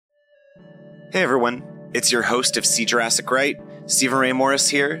Hey everyone, it's your host of See Jurassic Right, Stephen Ray Morris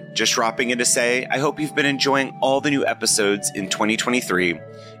here, just dropping in to say I hope you've been enjoying all the new episodes in 2023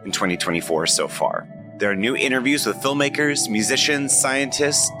 and 2024 so far. There are new interviews with filmmakers, musicians,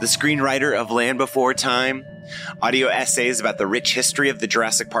 scientists, the screenwriter of Land Before Time, audio essays about the rich history of the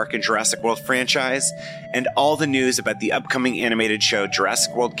Jurassic Park and Jurassic World franchise, and all the news about the upcoming animated show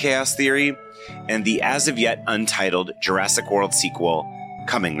Jurassic World Chaos Theory and the as-of-yet untitled Jurassic World sequel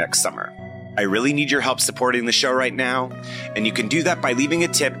coming next summer. I really need your help supporting the show right now, and you can do that by leaving a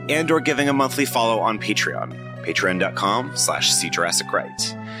tip and or giving a monthly follow on Patreon,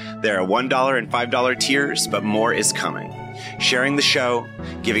 patreon.com/SeeJurassicRight. There are $1 and $5 tiers, but more is coming. Sharing the show,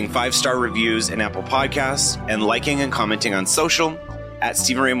 giving 5-star reviews in Apple Podcasts, and liking and commenting on social, at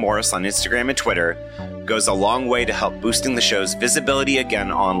Stephen Ray Morris on Instagram and Twitter, goes a long way to help boosting the show's visibility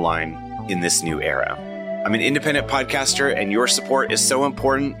again online in this new era. I'm an independent podcaster, and your support is so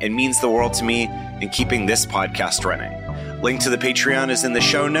important and means the world to me in keeping this podcast running. Link to the Patreon is in the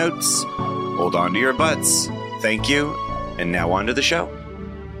show notes. Hold on to your butts. Thank you. And now on to the show.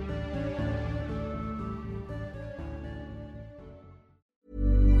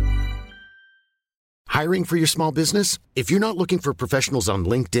 Hiring for your small business? If you're not looking for professionals on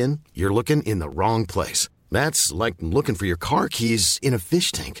LinkedIn, you're looking in the wrong place. That's like looking for your car keys in a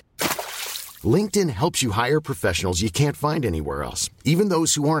fish tank. LinkedIn helps you hire professionals you can't find anywhere else, even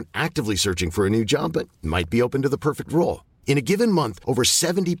those who aren't actively searching for a new job but might be open to the perfect role. In a given month, over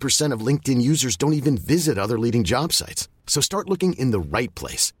 70% of LinkedIn users don't even visit other leading job sites. So start looking in the right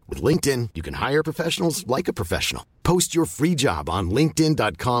place. With LinkedIn, you can hire professionals like a professional. Post your free job on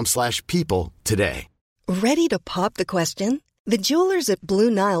linkedin.com/people today. Ready to pop the question? The jewelers at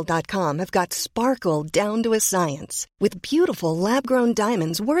BlueNile.com have got sparkle down to a science with beautiful lab-grown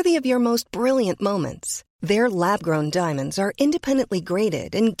diamonds worthy of your most brilliant moments. Their lab-grown diamonds are independently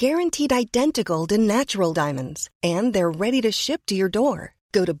graded and guaranteed identical to natural diamonds, and they're ready to ship to your door.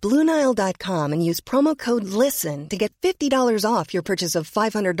 Go to BlueNile.com and use promo code LISTEN to get $50 off your purchase of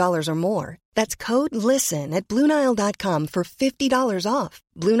 $500 or more. That's code LISTEN at BlueNile.com for $50 off.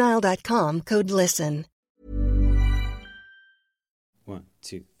 BlueNile.com, code LISTEN. 1,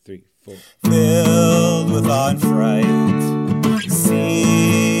 2, 3, 4. Filled with awe and fright,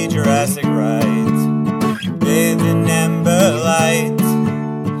 see Jurassic Right. Bathed in amber light,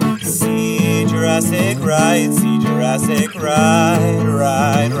 see Jurassic Right. See Jurassic Right,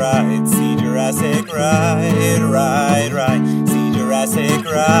 right, right. See Jurassic Right, right, right. See Jurassic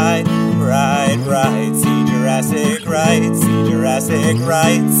Right, right, right. See Jurassic Right. See Jurassic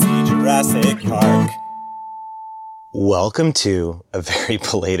Right. See Jurassic Park. Welcome to a very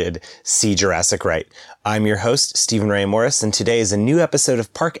belated See Jurassic Right. I'm your host, Stephen Ray Morris, and today is a new episode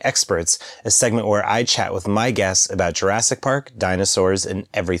of Park Experts, a segment where I chat with my guests about Jurassic Park, dinosaurs, and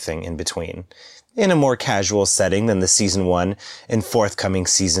everything in between, in a more casual setting than the Season 1 and forthcoming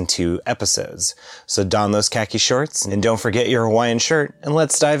Season 2 episodes. So don those khaki shorts, and don't forget your Hawaiian shirt, and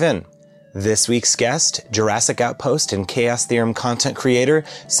let's dive in. This week's guest, Jurassic Outpost and Chaos Theorem content creator,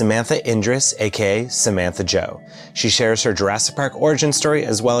 Samantha Indris, aka Samantha Joe. She shares her Jurassic Park origin story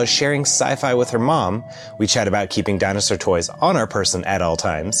as well as sharing sci-fi with her mom. We chat about keeping dinosaur toys on our person at all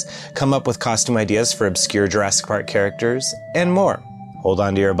times, come up with costume ideas for obscure Jurassic Park characters, and more. Hold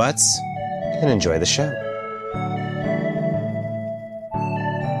on to your butts and enjoy the show.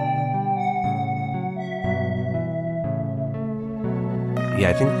 Yeah,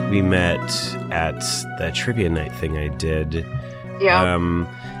 I think we met at the trivia night thing I did. Yeah,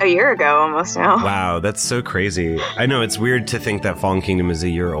 a year ago almost now. Wow, that's so crazy. I know, it's weird to think that Fallen Kingdom is a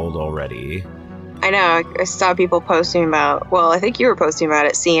year old already. I know, I saw people posting about, well, I think you were posting about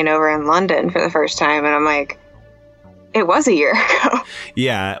it, seeing over in London for the first time, and I'm like, it was a year ago.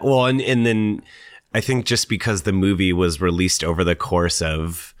 Yeah, well, and then I think just because the movie was released over the course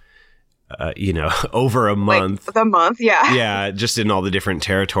of over a month. Like the month, yeah. Yeah, just in all the different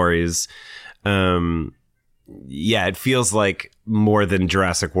territories. Yeah, it feels like more than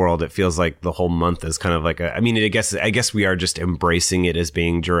Jurassic World. It feels like the whole month is kind of like I guess we are just embracing it as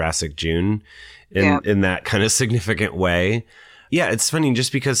being Jurassic June in that kind of significant way. Yeah, it's funny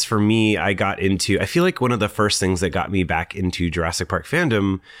just because for me, I feel like one of the first things that got me back into Jurassic Park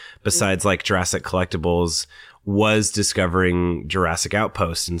fandom, besides like Jurassic Collectibles, was discovering Jurassic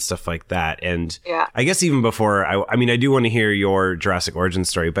Outpost and stuff like that. And I guess even before, I do want to hear your Jurassic origin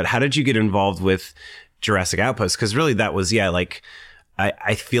story, but how did you get involved with Jurassic Outpost? Because really that was,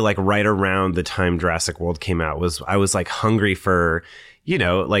 I feel like right around the time Jurassic World came out I was like hungry for,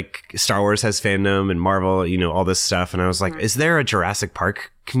 like Star Wars has fandom and Marvel, all this stuff. And I was like, is there a Jurassic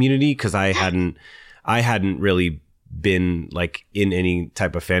Park community? Because I hadn't really been like in any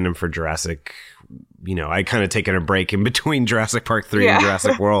type of fandom for Jurassic. You know, I kind of taken a break in between Jurassic Park 3 and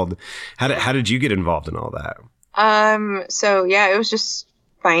Jurassic World. How did you get involved in all that? So yeah, it was just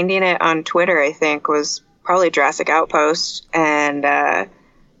finding it on Twitter, I think, was probably Jurassic Outpost, and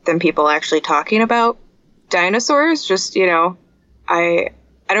then people actually talking about dinosaurs. Just, you know, I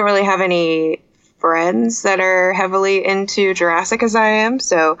don't really have any friends that are heavily into Jurassic as I am,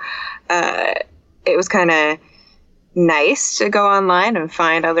 so it was kind of nice to go online and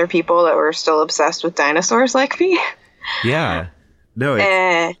find other people that were still obsessed with dinosaurs like me. Yeah. No.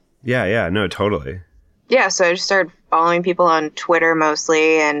 No, totally. Yeah, so I just started following people on Twitter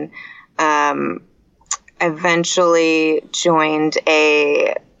mostly, and eventually joined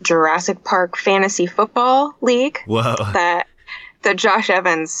a Jurassic Park fantasy football league. Whoa. that Josh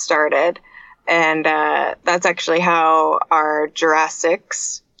Evans started. And that's actually how our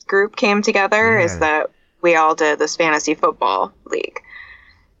Jurassics group came together, is that we all did this fantasy football league.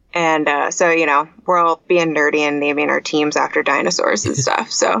 And so, you know, we're all being nerdy and naming our teams after dinosaurs and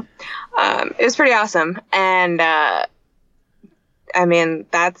stuff. So it was pretty awesome. And I mean,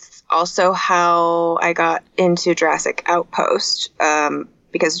 that's also how I got into Jurassic Outpost,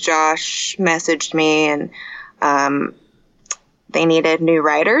 because Josh messaged me and they needed new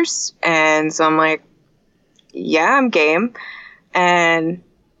writers. And so I'm like, yeah, I'm game. And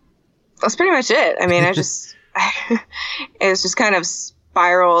that's pretty much it. I mean, it was just kind of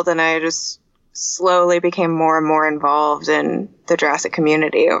spiraled, and I just slowly became more and more involved in the Jurassic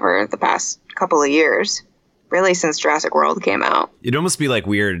community over the past couple of years, really since Jurassic World came out. It'd almost be like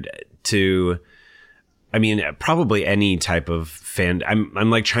weird to, I mean, probably any type of fan.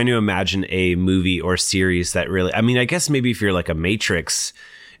 I'm like trying to imagine a movie or series that really, I mean, I guess maybe if you're like a Matrix,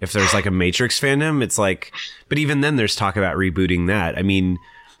 if there's like a Matrix fandom, it's like, but even then there's talk about rebooting that. I mean,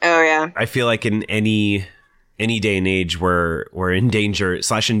 oh yeah, I feel like in any day and age we're in danger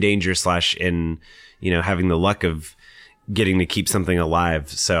in, you know, having the luck of getting to keep something alive.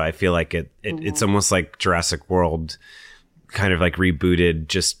 So I feel like it's almost like Jurassic World kind of like rebooted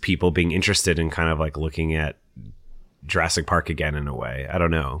just people being interested in kind of like looking at Jurassic Park again in a way. I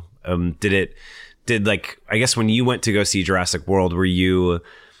don't know. Did like, I guess when you went to go see Jurassic World, were you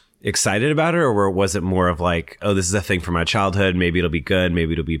excited about it, or was it more of like, oh, this is a thing from my childhood, maybe it'll be good,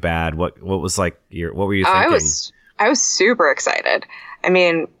 maybe it'll be bad? What was like what were you thinking? I was super excited. I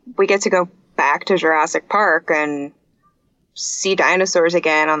mean, we get to go back to Jurassic Park and see dinosaurs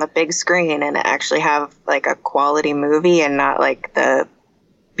again on the big screen, and actually have like a quality movie and not like the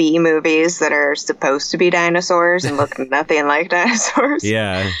B movies that are supposed to be dinosaurs and look nothing like dinosaurs.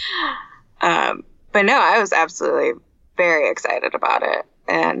 Yeah. But no, I was absolutely very excited about it.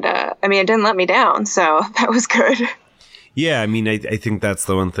 And I mean, it didn't let me down, so that was good. Yeah, I mean, I think that's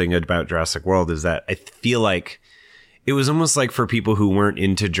the one thing about Jurassic World, is that I feel like it was almost like for people who weren't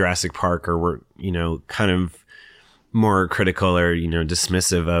into Jurassic Park, or were, you know, kind of more critical or, you know,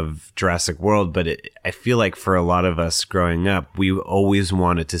 dismissive of Jurassic World. But I feel like for a lot of us growing up, we always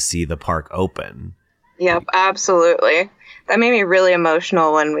wanted to see the park open. Yep, absolutely. That made me really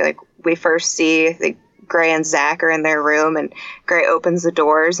emotional when we first see the Gray and Zach are in their room, and Gray opens the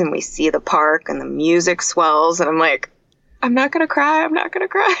doors and we see the park and the music swells, and I'm like, I'm not gonna cry.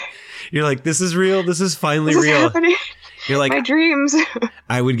 You're like, this is real. This is finally real. Happening. You're like, my dreams.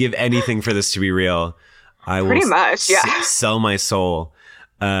 I would give anything for this to be real. I will pretty much, yeah. Sell my soul.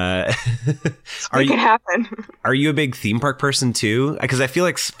 Make it happen. Are you a big theme park person too? Because I feel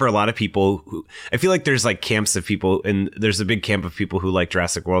like for a lot of people, I feel like there's like camps of people, and there's a big camp of people who like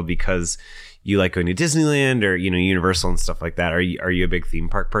Jurassic World because you like going to Disneyland or, you know, Universal and stuff like that. Are you a big theme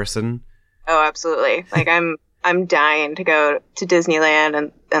park person? Oh, absolutely. Like I'm dying to go to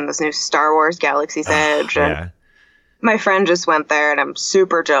Disneyland and this new Star Wars Galaxy's Edge. Yeah. And my friend just went there, and I'm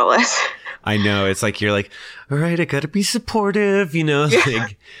super jealous. I know. It's like, you're like, all right, I gotta be supportive, you know? Yeah.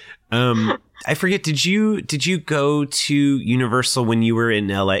 Like, I forget, did you go to Universal when you were in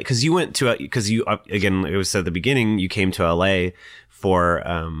LA? Because you went to, because you, again, it was at the beginning, you came to LA for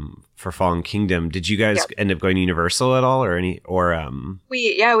Fallen Kingdom. Did you guys end up going to Universal at all, or any, or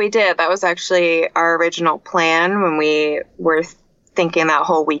we did. That was actually our original plan when we were thinking that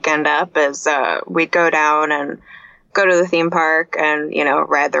whole weekend up, is we'd go down and go to the theme park and, you know,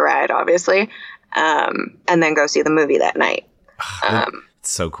 ride the ride, obviously, and then go see the movie that night. It's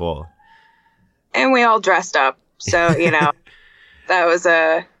so cool. And we all dressed up, so, you know, that was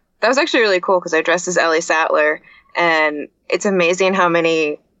actually really cool, because I dressed as Ellie Sattler, and it's amazing how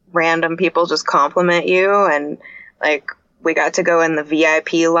many random people just compliment you. And like, we got to go in the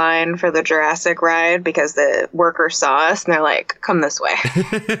VIP line for the Jurassic ride because the workers saw us and they're like, come this way.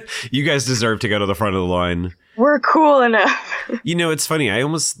 You guys deserve to go to the front of the line. We're cool enough. You know, it's funny. I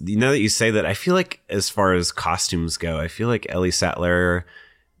almost, now that you say that, I feel like as far as costumes go, I feel like Ellie Sattler,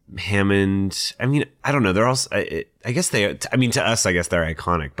 Hammond, I mean, I don't know. They're also, I guess they, I mean, to us, I guess they're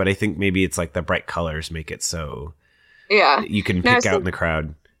iconic, but I think maybe it's like the bright colors make it so you can pick out in the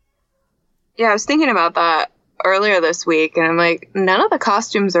crowd. Yeah, I was thinking about that earlier this week, and I'm like, none of the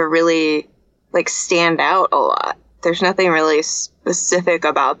costumes are really like stand out a lot. There's nothing really specific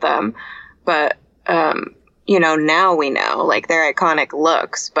about them, but you know, now we know like they're iconic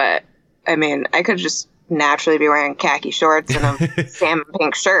looks. But I mean, I could just naturally be wearing khaki shorts and a salmon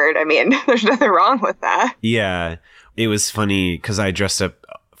pink shirt. I mean, there's nothing wrong with that. Yeah, it was funny because I dressed up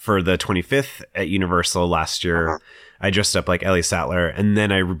for the 25th at Universal last year. I dressed up like Ellie Sattler, and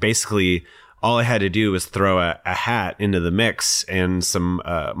then I basically, all I had to do was throw a hat into the mix and some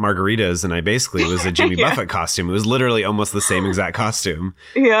margaritas, and I basically was a Jimmy Buffett costume. It was literally almost the same exact costume.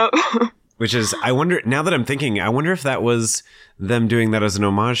 Yep. Which is, I wonder, now that I'm thinking, I wonder if that was them doing that as an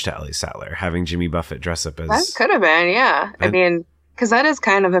homage to Ellie Sattler, having Jimmy Buffett dress up as... That could have been, yeah. I mean, because that is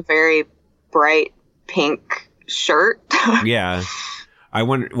kind of a very bright pink shirt. Yeah. I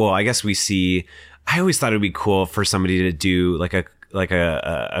wonder, well, I guess we see... I always thought it would be cool for somebody to do like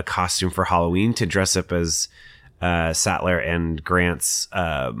a costume for Halloween to dress up as Sattler and Grant's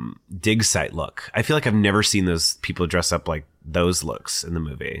dig site look. I feel like I've never seen those people dress up like those looks in the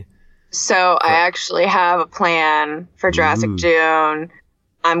movie. So I actually have a plan for Jurassic June.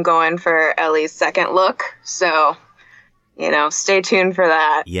 I'm going for Ellie's second look. So, you know, stay tuned for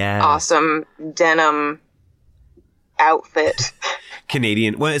that. Yeah. Awesome denim outfit.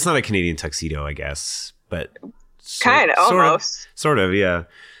 Canadian. Well, it's not a Canadian tuxedo, I guess, but kind of almost. Sort of, yeah.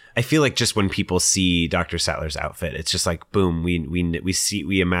 I feel like just when people see Dr. Sattler's outfit, it's just like boom.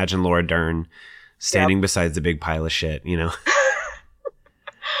 We imagine Laura Dern standing beside the big pile of shit. You know,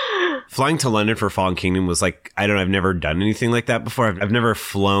 flying to London for Fallen Kingdom was like, I don't know. I've never done anything like that before. I've never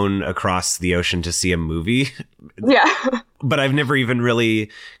flown across the ocean to see a movie. Yeah, but I've never even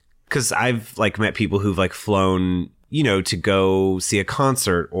really, because I've like met people who've like flown, you know, to go see a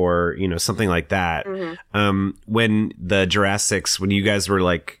concert or, you know, something like that. Mm-hmm. When the Jurassics, when you guys were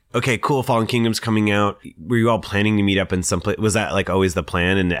like, okay, cool, Fallen Kingdom's coming out, were you all planning to meet up in some place? Was that like always the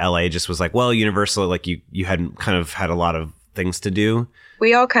plan? And LA just was like, well, Universal, like you hadn't kind of had a lot of things to do.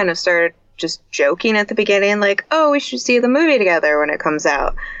 We all kind of started just joking at the beginning, like, oh, we should see the movie together when it comes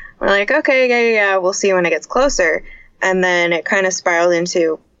out. We're like, okay, yeah, we'll see when it gets closer. And then it kind of spiraled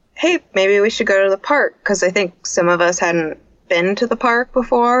into, hey, maybe we should go to the park, because I think some of us hadn't been to the park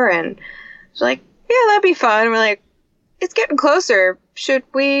before, and it's like, yeah, that'd be fun. And we're like, it's getting closer. Should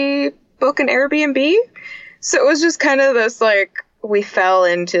we book an Airbnb? So it was just kind of this, like, we fell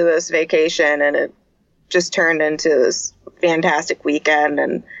into this vacation, and it just turned into this fantastic weekend,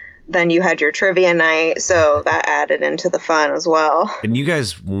 and then you had your trivia night, so that added into the fun as well. And you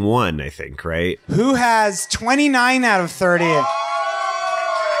guys won, I think, right? Who has 29 out of 30?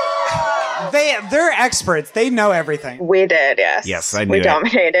 They're experts. They know everything. We did, yes. Yes, I knew we it.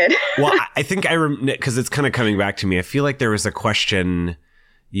 dominated. Well, I think because it's kind of coming back to me. I feel like there was a question.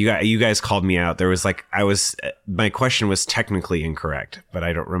 You guys called me out. There was like my question was technically incorrect, but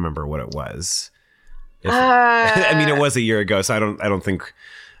I don't remember what it was. I mean, it was a year ago, so I don't think.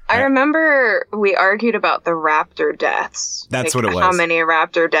 I remember we argued about the raptor deaths. That's what it was. How many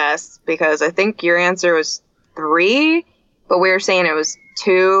raptor deaths? Because I think your answer was 3, but we were saying it was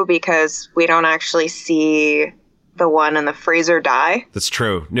 2 because we don't actually see the one in the freezer die. That's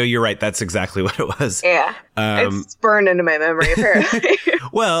true. No, you're right. That's exactly what it was. Yeah. It's burned into my memory, apparently.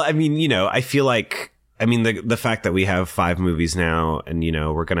 Well, I mean, you know, I feel like, I mean, the fact that we have 5 movies now and, you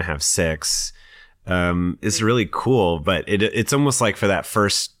know, we're going to have 6 is really cool. But it's almost like for that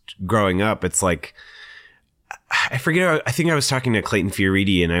first growing up, it's like, I forget, I think I was talking to Clayton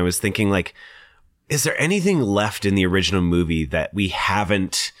Fioriti and I was thinking like, is there anything left in the original movie that we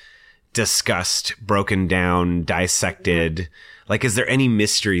haven't discussed, broken down, dissected? Like, is there any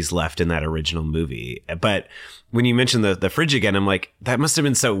mysteries left in that original movie? But when you mentioned the fridge again, I'm like, that must have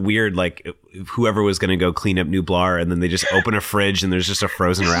been so weird. Like, whoever was going to go clean up Nublar and then they just open a fridge and there's just a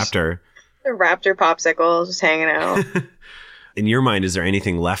frozen raptor. The raptor popsicle just hanging out. In your mind, is there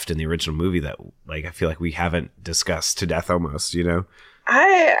anything left in the original movie that, like, I feel like we haven't discussed to death almost, you know?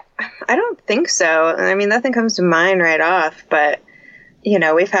 I don't think so. I mean, nothing comes to mind right off, but, you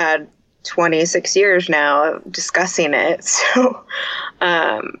know, we've had 26 years now of discussing it. So,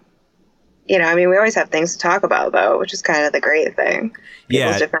 you know, I mean, we always have things to talk about, though, which is kind of the great thing.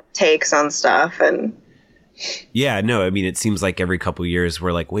 People's different takes on stuff. And yeah, no, I mean, it seems like every couple of years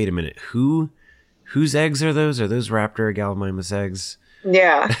we're like, wait a minute, whose eggs are those? Are those raptor Gallimimus eggs?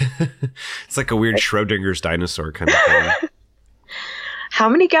 Yeah. It's like a weird Schrodinger's dinosaur kind of thing. How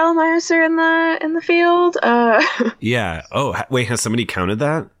many Gallimimus are in the field? Yeah. Oh, wait, has somebody counted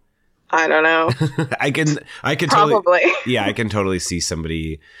that? I don't know. I can Probably. Yeah, I can totally see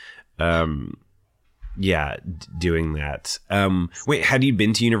somebody doing that. Wait, had you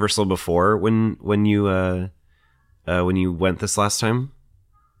been to Universal before when you went this last time?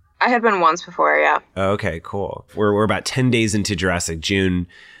 I had been once before, yeah. Okay, cool. We're about 10 days into Jurassic June.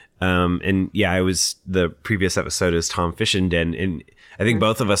 And yeah, the previous episode is Tom Fishenden, and I think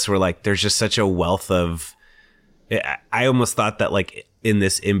both of us were like, there's just such a wealth of, I almost thought that like in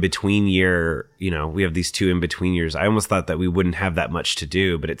this in-between year, we have these 2 in-between years. I almost thought that we wouldn't have that much to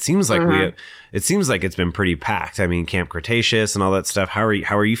do, but it seems like it seems like it's been pretty packed. I mean, Camp Cretaceous and all that stuff. How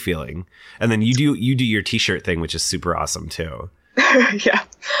are you feeling? And then you do your t-shirt thing, which is super awesome too. Yeah.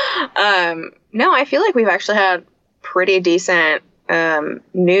 No, I feel like we've actually had pretty decent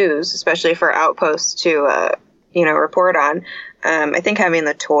news, especially for Outpost to report on. I think having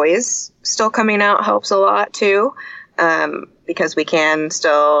the toys still coming out helps a lot too, because we can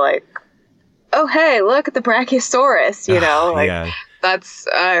still like, oh hey, look at the Brachiosaurus, yeah. That's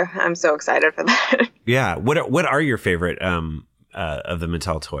I'm so excited for that. Yeah. What are your favorite of the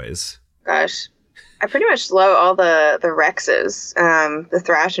Mattel toys? Gosh, I pretty much love all the Rexes. The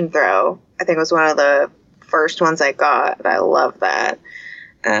Thrash and Throw, I think, was one of the first ones I got. I love that.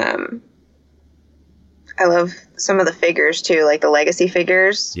 I love some of the figures too, like the Legacy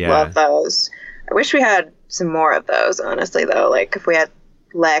figures. Yeah. Love those. I wish we had some more of those, honestly, though. Like if we had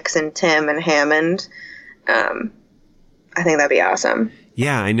Lex and Tim and Hammond, I think that'd be awesome.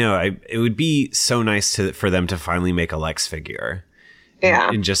 Yeah, I know. It would be so nice for them to finally make a Lex figure. Yeah.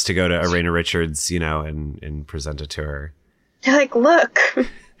 And just to go to Arena Richards, and present it to her. You're like, look.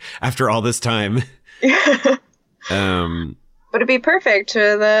 After all this time. Yeah. But it'd be perfect for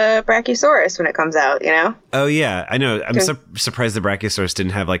the Brachiosaurus when it comes out, Oh yeah, I know. I'm surprised the Brachiosaurus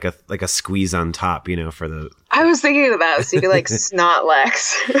didn't have like a squeeze on top, for the. I was thinking of that, so you could like snot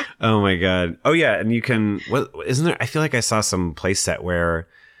Lex. Oh my god. Oh yeah, and you can. What isn't there? I feel like I saw some playset where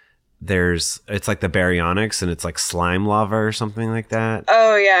it's like the Baryonyx and it's like slime lava or something like that.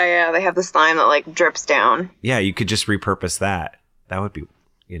 Oh yeah. They have the slime that like drips down. Yeah, you could just repurpose that. That would be,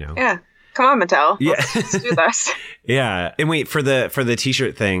 Yeah. Come on, Mattel. Yeah. Let's do this. Yeah. And wait, for the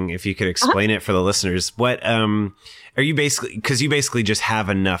t-shirt thing, if you could explain it for the listeners, what are you basically, because you basically just have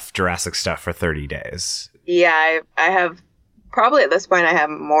enough Jurassic stuff for 30 days. Yeah, I have probably at this point I have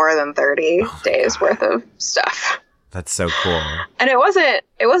more than 30 days worth of stuff. That's so cool. And it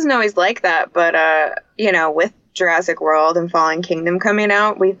wasn't always like that, but with Jurassic World and Fallen Kingdom coming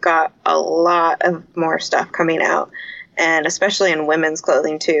out, we've got a lot of more stuff coming out. And especially in women's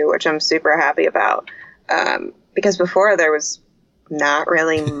clothing too, which I'm super happy about. Because before there was not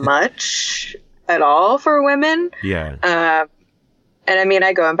really much at all for women. Yeah. And I mean,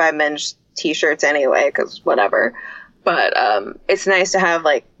 I go and buy men's t-shirts anyway, because whatever. But it's nice to have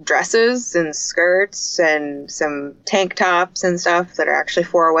like dresses and skirts and some tank tops and stuff that are actually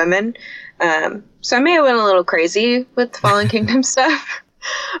for women. So I may have went a little crazy with Fallen Kingdom stuff.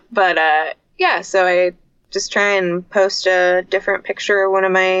 But so I just try and post a different picture of one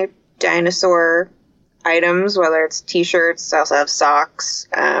of my dinosaur items, whether it's t-shirts. I also have socks,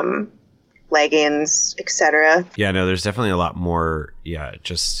 leggings, etc. Yeah, no, there's definitely a lot more. Yeah,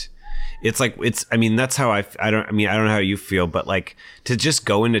 just I mean, that's how I don't know how you feel, but like to just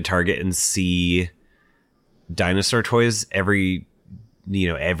go into Target and see dinosaur toys every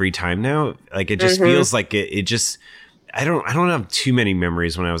time now, like it just feels like it just. I don't have too many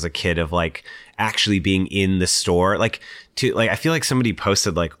memories when I was a kid of like actually being in the store. I feel like somebody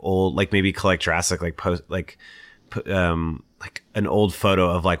posted like old, like maybe Collect Jurassic, like post like an old photo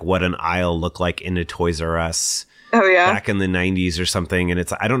of like what an aisle looked like in a Toys R Us. Oh yeah. Back in the 90s or something. And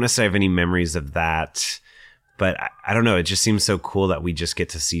I don't necessarily have any memories of that, but I don't know. It just seems so cool that we just get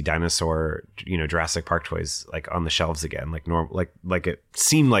to see dinosaur, Jurassic Park toys like on the shelves again, like normal, like it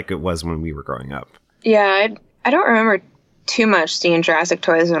seemed like it was when we were growing up. Yeah. I don't remember too much seeing Jurassic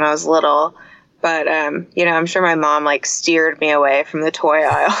toys when I was little, but I'm sure my mom like steered me away from the toy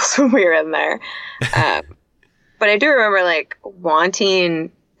aisles when we were in there. But I do remember like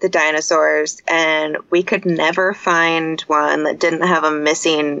wanting the dinosaurs, and we could never find one that didn't have a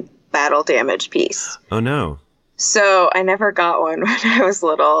missing battle damage piece. Oh no. So I never got one when I was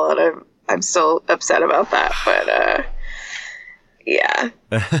little, and I'm still upset about that, but yeah.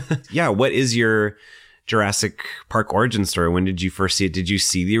 Yeah, what is your Jurassic Park origin story? When did you first see it? Did you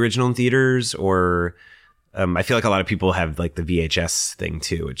see the original in theaters, or I feel like a lot of people have like the VHS thing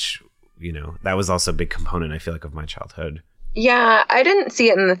too, which that was also a big component, I feel like, of my childhood. Yeah, I didn't see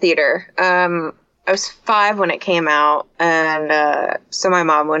it in the theater. I was 5 when it came out, and so my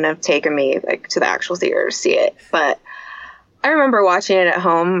mom wouldn't have taken me like to the actual theater to see it. But I remember watching it at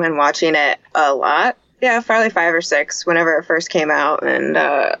home and watching it a lot. Yeah, probably 5 or 6 whenever it first came out. And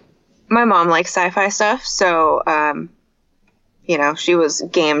my mom likes sci-fi stuff, so she was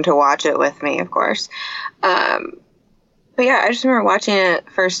game to watch it with me, of course. But yeah, I just remember watching it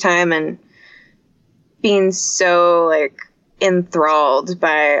first time and being so like enthralled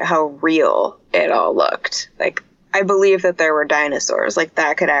by how real it all looked. Like, I believe that there were dinosaurs, like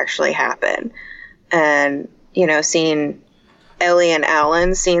that could actually happen. And, seeing Ellie and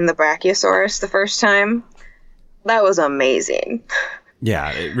Alan seeing the Brachiosaurus the first time, that was amazing.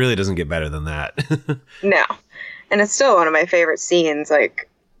 Yeah, it really doesn't get better than that. No. And it's still one of my favorite scenes, like,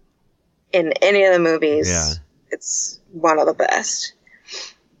 in any of the movies. Yeah. It's one of the best.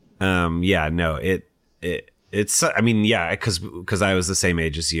 Yeah, no, it's, I mean, yeah, because I was the same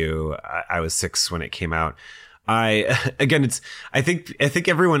age as you. I was 6 when it came out. I think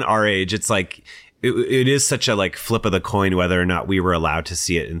everyone our age, it's like, it is such a like flip of the coin whether or not we were allowed to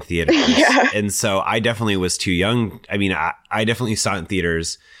see it in theaters. Yeah. And so I definitely was too young. I mean, I definitely saw it in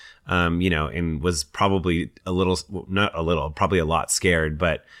theaters, and was probably probably a lot scared,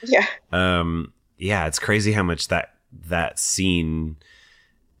 but yeah. Yeah, it's crazy how much that scene,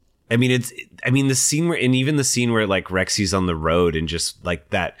 the scene where, and even the scene where like Rexy's on the road and just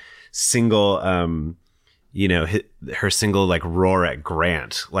like that single, her single like roar at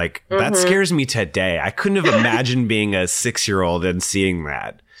Grant, like that scares me today. I couldn't have imagined being a 6-year-old and seeing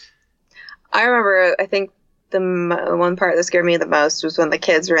that. I remember, I think the one part that scared me the most was when the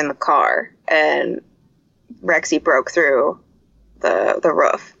kids were in the car and Rexy broke through the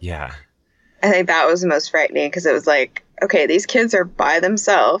roof. Yeah. I think that was the most frightening because it was like, okay, these kids are by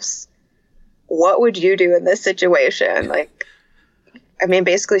themselves. What would you do in this situation? Like, I mean,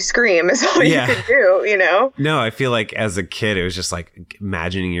 basically scream is all you could do, No, I feel like as a kid, it was just like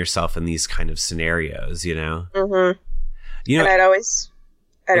imagining yourself in these kind of scenarios, Mm-hmm. And I'd always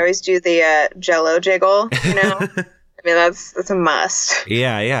do the Jello jiggle, I mean, that's a must.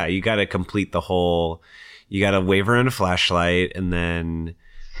 Yeah. You got to complete the whole, you got to wave around a flashlight and then,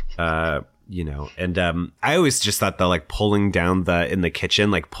 I always just thought the like pulling down in the kitchen,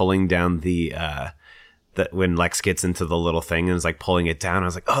 like pulling down the when Lex gets into the little thing and is like pulling it down, I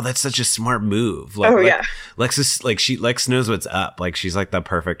was like, oh, that's such a smart move. Like, yeah. Lex is like, Lex knows what's up. Like, she's like the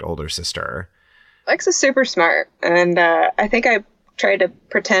perfect older sister. Lex is super smart. And I think I tried to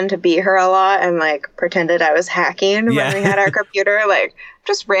pretend to be her a lot and like pretended I was hacking when we had our computer, like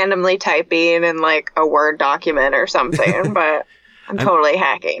just randomly typing in like a Word document or something, but I'm totally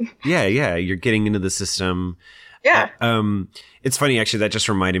hacking. Yeah. You're getting into the system. Yeah. It's funny, actually, that just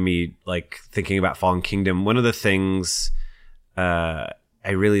reminded me, like, thinking about Fallen Kingdom. One of the things I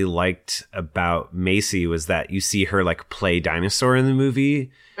really liked about Macy was that you see her, like, play dinosaur in the movie.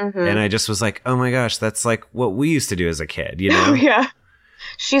 Mm-hmm. And I just was like, oh my gosh, that's like what we used to do as a kid, Oh, yeah.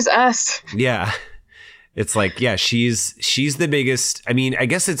 She's us. Yeah. It's like, yeah, she's the biggest. I mean, I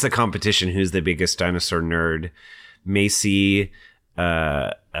guess it's a competition who's the biggest dinosaur nerd. Macy,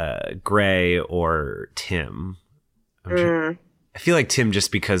 Gray, or Tim. I feel like Tim,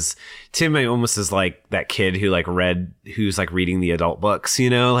 just because Tim almost is like that kid who's like reading the adult books,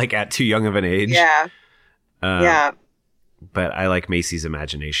 like at too young of an age. Yeah. Yeah. But I like Macy's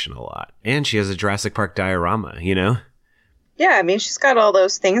imagination a lot. And she has a Jurassic Park diorama, Yeah, I mean, she's got all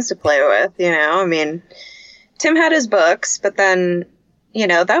those things to play with, I mean, Tim had his books, but then,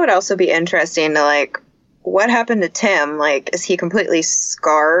 that would also be interesting to like, what happened to Tim? Like, is he completely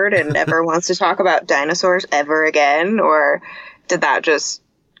scarred and never wants to talk about dinosaurs ever again? Or did that just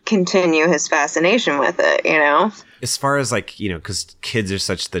continue his fascination with it, As far as like, because kids are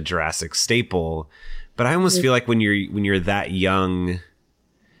such the Jurassic staple, but I almost feel like when you're that young,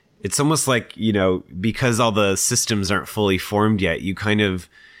 it's almost like, because all the systems aren't fully formed yet, you kind of,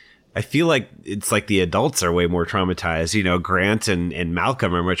 I feel like it's like the adults are way more traumatized. Grant and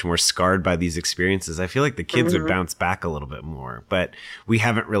Malcolm are much more scarred by these experiences. I feel like the kids would bounce back a little bit more, but we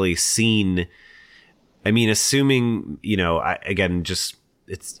haven't really seen, I mean, assuming, it's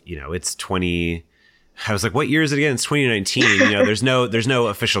 20, I was like, what year is it again? It's 2019. There's no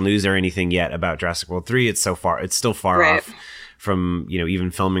official news or anything yet about Jurassic World 3. It's still far off from,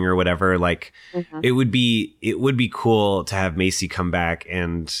 even filming or whatever. Like it would be cool to have Macy come back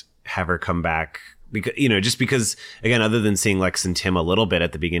and have her come back because, just because, again, other than seeing Lex and Tim a little bit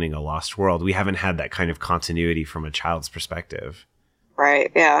at the beginning of Lost World, we haven't had that kind of continuity from a child's perspective.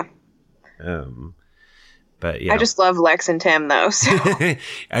 Right. Yeah. But yeah, I just love Lex and Tim though. So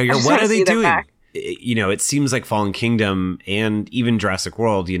what are they doing? it seems like Fallen Kingdom and even Jurassic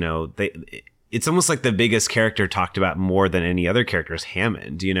World, it's almost like the biggest character talked about more than any other character is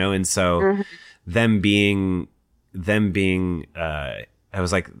Hammond, and so them being I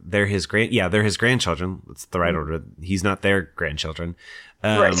was like, they're his grandchildren. That's the right order. He's not their grandchildren.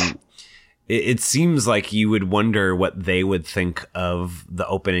 Right. It seems like you would wonder what they would think of the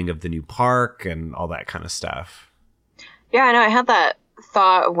opening of the new park and all that kind of stuff. Yeah, I know. I had that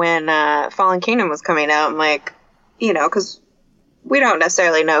thought when Fallen Kingdom was coming out. I'm like, because we don't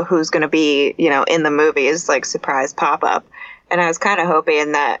necessarily know who's going to be, in the movies, like surprise pop-up. And I was kind of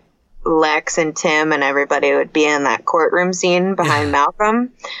hoping that Lex and Tim and everybody would be in that courtroom scene behind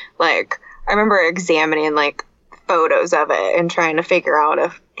Malcolm. Like, I remember examining, like, photos of it and trying to figure out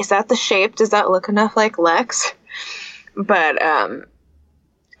is that the shape? Does that look enough like Lex? But I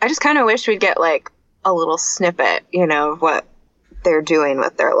just kind of wish we'd get, like, a little snippet, of what they're doing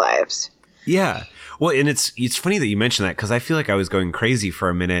with their lives. Yeah. Well, and it's funny that you mentioned that, because I feel like I was going crazy for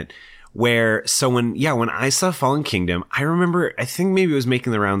a minute when I saw Fallen Kingdom, I remember, I think maybe it was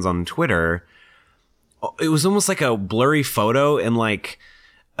making the rounds on Twitter. It was almost like a blurry photo, and like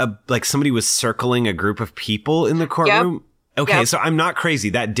somebody was circling a group of people in the courtroom. Yep. Okay. Yep. So I'm not crazy.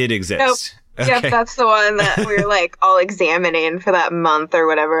 That did exist. Nope. Okay. Yep, that's the one that we were like all examining for that month or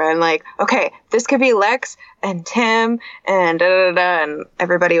whatever. And like, okay, this could be Lex and Tim and da-da-da-da, and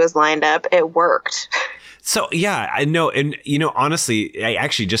everybody was lined up. It worked. So, yeah, I know. And, honestly, I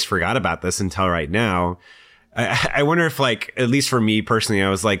actually just forgot about this until right now. I wonder if, like, at least for me personally, I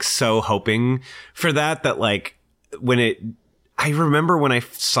was like so hoping for that like I remember when I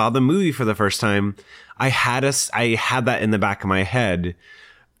saw the movie for the first time, I had that in the back of my head.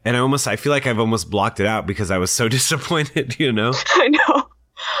 And I feel like I've almost blocked it out because I was so disappointed, I know.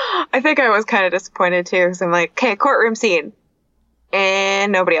 I think I was kind of disappointed too, because I'm like, okay, courtroom scene.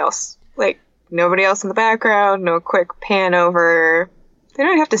 And nobody else. Like, nobody else in the background, no quick pan over. They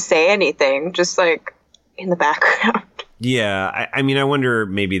don't have to say anything, just like in the background. Yeah. I mean, I wonder,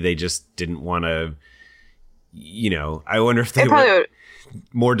 maybe they just didn't want to, I wonder if they were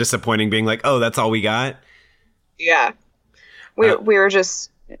more disappointing being like, oh, that's all we got. Yeah. We were just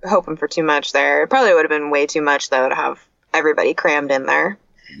hoping for too much there. It probably would have been way too much, though, to have everybody crammed in there.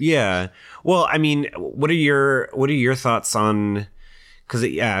 Yeah. Well, I mean, what are your thoughts on, because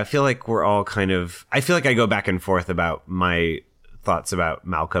I feel like we're all I feel like I go back and forth about my thoughts about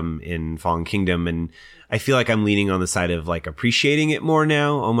Malcolm in Fallen Kingdom, and I feel like I'm leaning on the side of like appreciating it more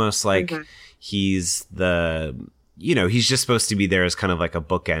now, almost like he's he's just supposed to be there as kind of like a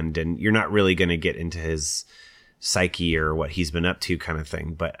bookend, and you're not really going to get into his psyche or what he's been up to kind of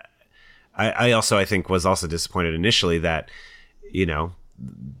thing. But I also, I think, was also disappointed initially that,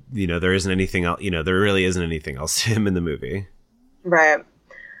 there isn't anything else, there really isn't anything else to him in the movie. Right.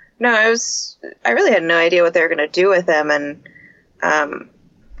 No, I really had no idea what they were going to do with him, and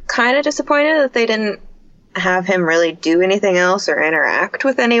kind of disappointed that they didn't have him really do anything else or interact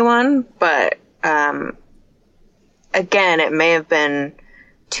with anyone. But again, it may have been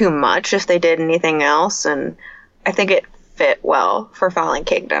too much if they did anything else, and I think it fit well for Fallen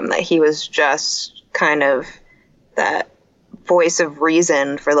Kingdom that he was just kind of that voice of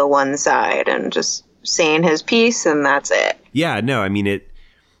reason for the one side and just saying his piece, and that's it. Yeah, no, I mean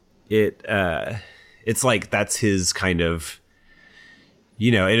it's like that's his kind of,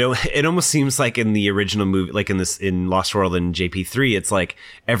 it almost seems like in the original movie, like in Lost World and JP3, it's like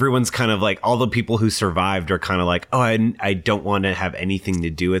everyone's kind of like, all the people who survived are kind of like, oh, I don't want to have anything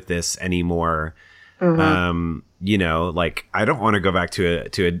to do with this anymore. Like, I don't want to go back to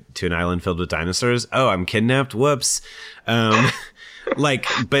an island filled with dinosaurs. Oh, I'm kidnapped. Whoops. Like,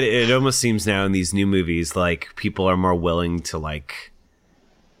 but it almost seems now in these new movies, like people are more willing to like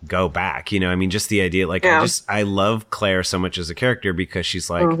go back, I mean, just the idea, like, yeah. I love Claire so much as a character because she's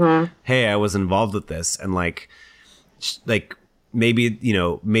like, hey, I was involved with this. And like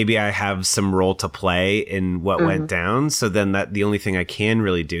maybe I have some role to play in what went down. So then that the only thing I can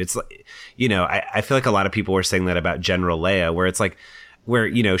really do, it's like, I feel like a lot of people were saying that about General Leia, where it's like,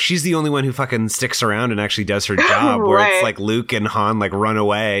 where, she's the only one who fucking sticks around and actually does her job, where it's like Luke and Han like run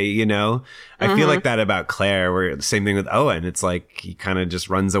away, I feel like that about Claire, where the same thing with Owen. It's like he kind of just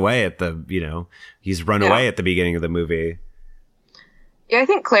runs away at the, he's run away at the beginning of the movie. Yeah, I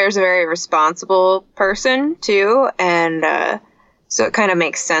think Claire's a very responsible person too, and so it kind of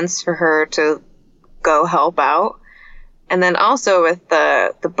makes sense for her to go help out. And then also with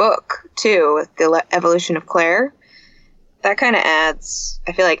the book too, with the evolution of Claire, that kind of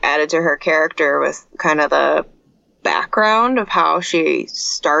added to her character with kind of the background of how she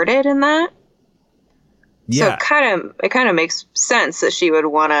started in that. Yeah. So it kind of makes sense that she would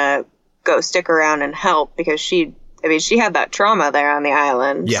want to go stick around and help because she had that trauma there on the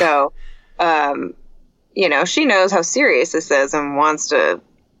island. Yeah. So, she knows how serious this is and wants to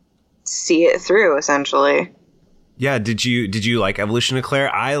see it through, essentially. Yeah. Did you like Evolution of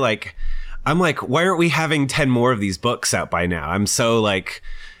Claire? I'm like, why aren't we having 10 more of these books out by now? I'm so like,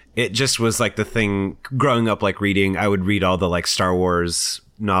 it just was like the thing growing up, like reading, I would read all the like Star Wars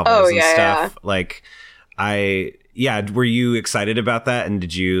novels and stuff. Yeah. Like were you excited about that? And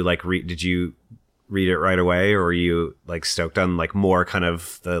did you like did you read it right away, or were you like stoked on like more kind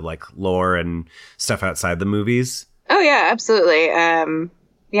of the like lore and stuff outside the movies? Oh yeah, absolutely.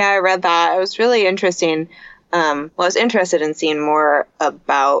 I read that. It was really interesting. I was interested in seeing more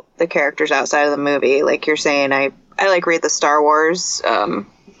about the characters outside of the movie. Like you're saying, I like read the Star Wars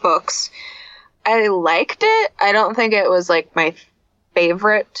books. I liked it. I don't think it was like my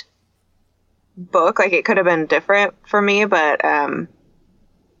favorite book. Like it could have been different for me, but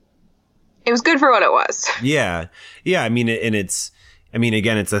it was good for what it was. Yeah. I mean, and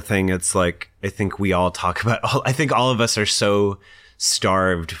again, it's a thing. It's like, I think we all talk about, I think all of us are so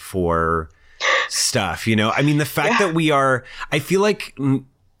starved for stuff, I mean, the fact that we are, I feel like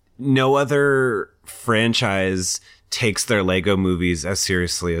no other franchise takes their Lego movies as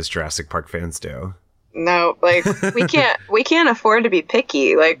seriously as Jurassic Park fans do. No, like we can't afford to be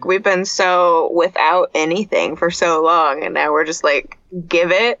picky. Like we've been so without anything for so long, and now we're just like,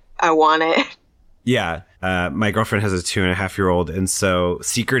 give it, I want it. Yeah. My girlfriend has a 2.5-year-old, and so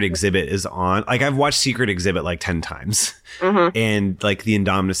Secret Exhibit is on. Like I've watched Secret Exhibit like 10 times, and like the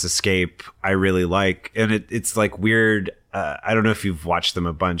Indominus Escape, I really like, and it's like weird. I don't know if you've watched them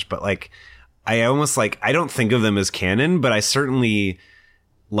a bunch, but like I almost like, I don't think of them as canon, but I certainly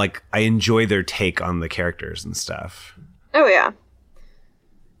like, I enjoy their take on the characters and stuff. Oh yeah,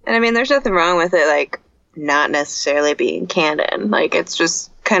 and I mean, there's nothing wrong with it, like not necessarily being canon. Like it's just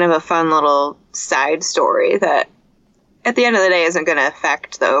kind of a fun little side story that at the end of the day isn't going to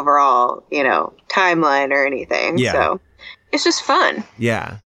affect the overall, timeline or anything. Yeah. So it's just fun.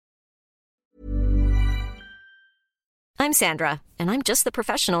 Yeah. I'm Sandra, and I'm just the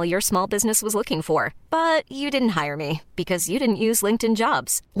professional your small business was looking for. But you didn't hire me because you didn't use LinkedIn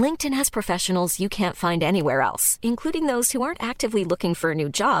Jobs. LinkedIn has professionals you can't find anywhere else, including those who aren't actively looking for a new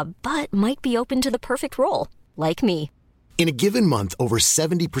job, but might be open to the perfect role, like me. In a given month, over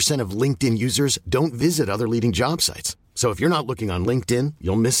 70% of LinkedIn users don't visit other leading job sites. So if you're not looking on LinkedIn,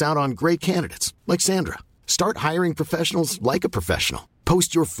 you'll miss out on great candidates like Sandra. Start hiring professionals like a professional.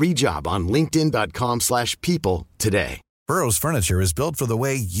 Post your free job on linkedin.com/people today. Burrow's furniture is built for the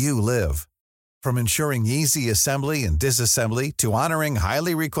way you live. From ensuring easy assembly and disassembly to honoring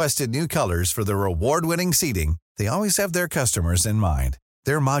highly requested new colors for their award-winning seating, they always have their customers in mind.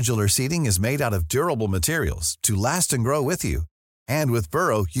 Their modular seating is made out of durable materials to last and grow with you. And with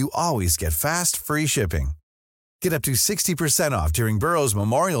Burrow, you always get fast, free shipping. Get up to 60% off during Burrow's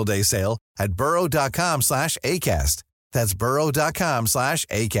Memorial Day sale at burrow.com/ACAST. That's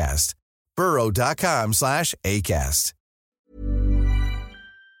burrow.com/ACAST. burrow.com/ACAST.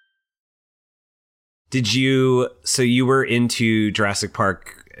 So you were into Jurassic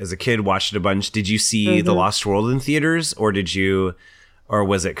Park as a kid, watched it a bunch. Did you see The Lost World in theaters, or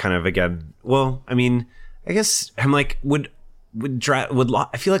was it kind of, again, well, I mean, I guess I'm like,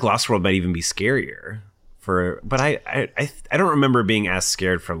 I feel like Lost World might even be scarier but I don't remember being as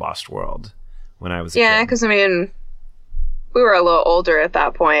scared for Lost World when I was a kid. Yeah, because I mean, we were a little older at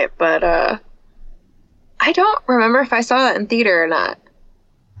that point, but I don't remember if I saw it in theater or not.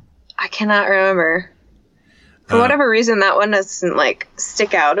 I cannot remember. For whatever reason, that one doesn't like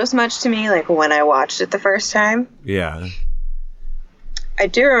stick out as much to me, like when I watched it the first time. Yeah. I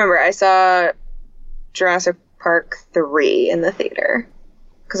do remember I saw Jurassic Park 3 in the theater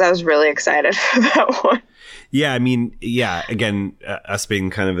because I was really excited for that one. Yeah, I mean, yeah, again, us being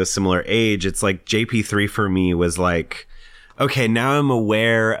kind of a similar age, it's like JP3 for me was like, okay, now I'm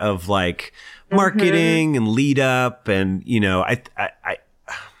aware of like marketing and lead up, and I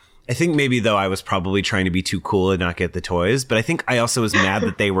think maybe though I was probably trying to be too cool and not get the toys, but I think I also was mad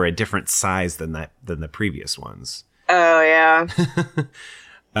that they were a different size than the previous ones. Oh yeah.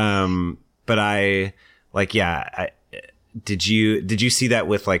 But I like, yeah. Did you see that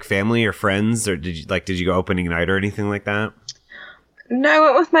with like family or friends, or did you go opening night or anything like that? No, I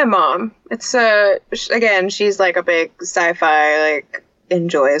went with my mom. It's again, she's like a big sci-fi, like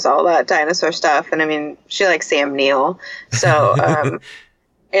enjoys all that dinosaur stuff, and I mean, she likes Sam Neill, so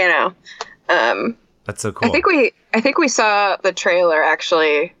that's so cool. I think we saw the trailer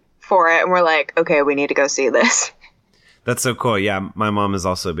actually for it, and we're like, okay, we need to go see this. That's so cool. Yeah, my mom is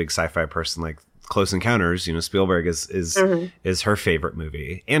also a big sci-fi person, like Close Encounters, Spielberg is her favorite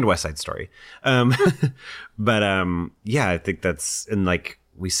movie, and West Side Story. But I think that's, and like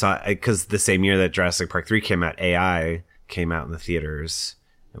we saw, because the same year that Jurassic Park 3 came out, AI came out in the theaters,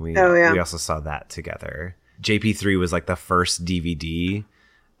 and we also saw that together. JP3 was like the first DVD,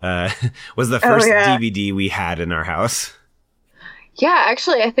 was the first DVD we had in our house. Yeah,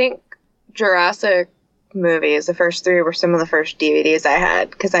 actually, I think Jurassic movies, the first 3 were some of the first DVDs I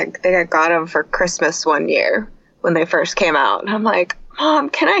had, because I think I got them for Christmas one year when they first came out, and I'm like, Mom,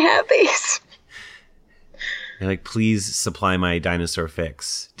 can I have these? You're like, please supply my dinosaur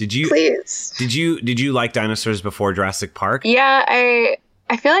fix. Please. Did you like dinosaurs before Jurassic Park? Yeah, I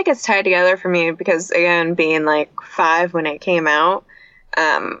feel like it's tied together for me because, again, being like 5 when it came out,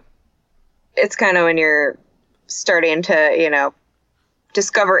 it's kind of when you're starting to,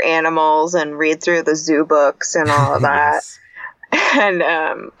 discover animals and read through the zoo books and all of that. Yes. And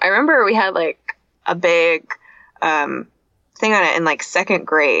I remember we had like a big thing on it in like 2nd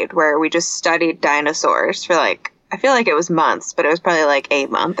grade where we just studied dinosaurs for like, I feel like it was months, but it was probably like a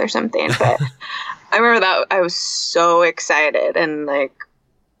month or something. But I remember that I was so excited, and like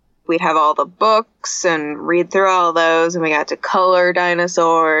we'd have all the books and read through all those, and we got to color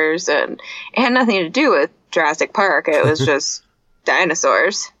dinosaurs, and it had nothing to do with Jurassic Park. It was just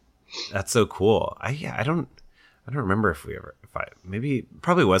dinosaurs. That's so cool. I don't remember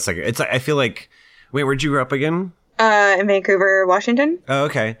probably was like, it's like, I feel like, wait, where'd you grow up again? In Vancouver, Washington. Oh,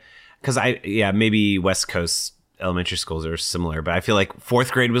 okay. Because maybe West Coast elementary schools are similar, but I feel like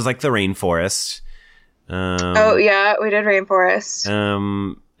 4th grade was like the rainforest. We did rainforest.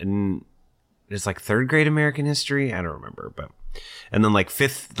 And it's like 3rd grade American history. I don't remember, and then like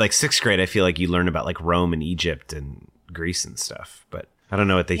 6th grade, I feel like you learn about like Rome and Egypt and Greece and stuff, but I don't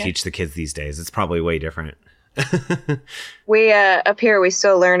know what they teach the kids these days. It's probably way different. We up here we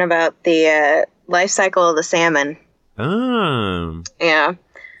still learn about the life cycle of the salmon. Oh, yeah,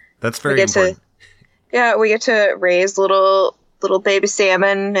 that's very important. We get to raise little baby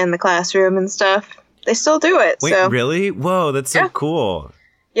salmon in the classroom and stuff. They still do it. Wait, so. Really? Whoa, that's so cool.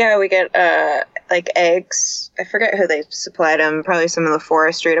 Yeah, we get like eggs. I forget who they supplied them. Probably some of the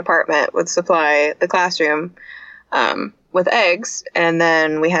forestry department would supply the classroom with eggs, and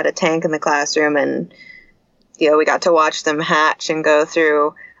then we had a tank in the classroom, and we got to watch them hatch and go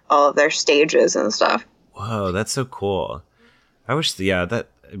through all of their stages and stuff. Whoa, that's so cool. I wish I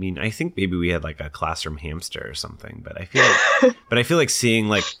think maybe we had like a classroom hamster or something, but I feel like seeing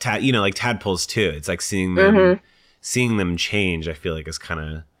like like tadpoles too. It's like seeing them change. I feel like is kind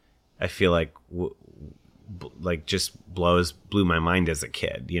of, I feel like like just blew my mind as a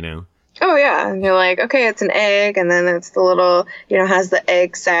kid, Oh yeah, and you're like, okay, it's an egg, and then it's the little, has the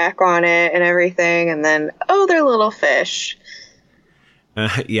egg sac on it and everything, and then they're little fish.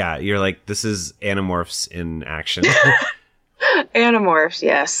 Yeah, you're like, this is Animorphs in action. Animorphs,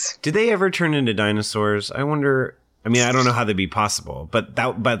 yes. Did they ever turn into dinosaurs? I wonder. I mean, I don't know how that'd be possible, but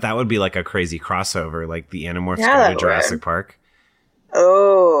that would be like a crazy crossover, like the Animorphs go to Jurassic Park.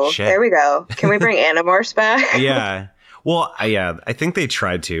 Oh, shit. There we go. Can we bring Animorphs back? Yeah. Well, I think they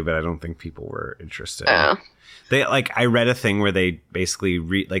tried to, but I don't think people were interested. Oh. They I read a thing where they basically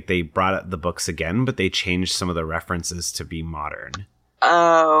they brought up the books again, but they changed some of the references to be modern.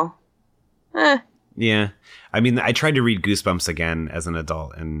 Oh. Yeah. I mean, I tried to read Goosebumps again as an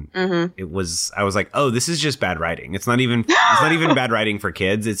adult, and I was like, oh, this is just bad writing. It's not even bad writing for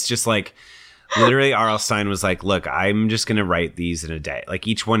kids. It's just like, literally R.L. Stine was like, look, I'm just going to write these in a day. Like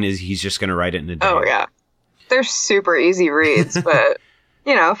each one he's just going to write it in a day. Oh yeah. They're super easy reads, but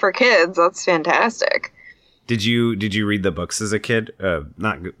for kids, that's fantastic. Did you read the books as a kid?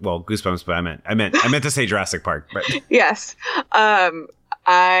 Goosebumps, but I meant to say Jurassic Park, but yes. I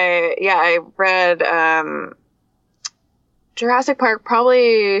read Jurassic Park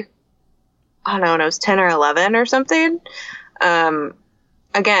probably, I don't know, when I was 10 or 11 or something.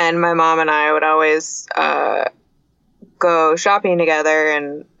 Again, my mom and I would always go shopping together,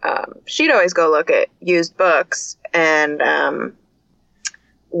 and she'd always go look at used books. And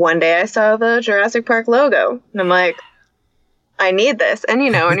one day I saw the Jurassic Park logo, and I'm like, I need this. And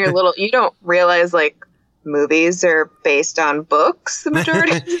when you're little, you don't realize like movies are based on books the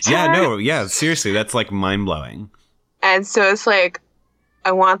majority of the time. Seriously, that's like mind-blowing. And so it's like,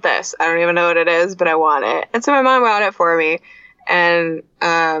 I want this. I don't even know what it is, but I want it. And so my mom got it for me. And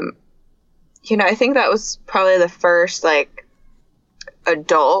I think that was probably the first like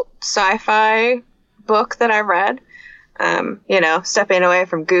adult sci-fi book that I read. Stepping away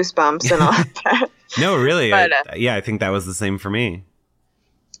from Goosebumps and all that. No, really. But, I think that was the same for me.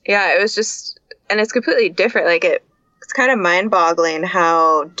 Yeah, it was just, and it's completely different. Like it's kind of mind-boggling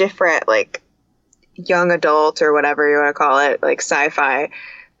how different like young adult or whatever you want to call it, like sci-fi,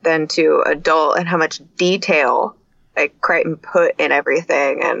 than to adult, and how much detail like Crichton put in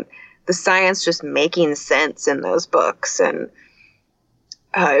everything, and the science just making sense in those books. And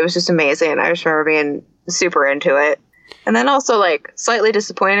it was just amazing. I just remember being super into it. And then also like slightly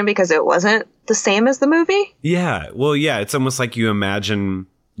disappointed because it wasn't the same as the movie. Yeah. Well, yeah, it's almost like you're imagining,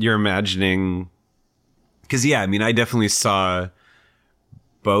 because yeah, I mean, I definitely saw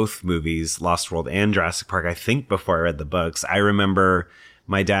both movies, Lost World and Jurassic Park, I think before I read the books. I remember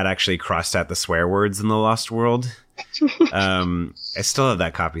my dad actually crossed out the swear words in the Lost World. I still have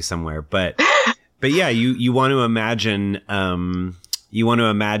that copy somewhere, but yeah, you want to imagine, I'm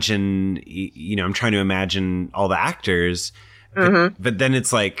trying to imagine all the actors, but then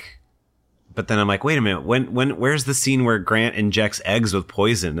it's like, but then I'm like, wait a minute, where's the scene where Grant injects eggs with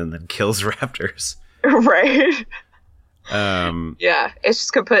poison and then kills raptors? Right. Yeah, it's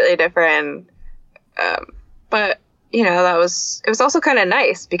just completely different. But it was also kind of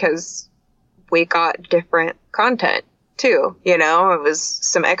nice because we got different content too. It was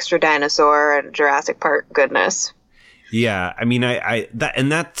some extra dinosaur and Jurassic Park goodness. Yeah, I mean,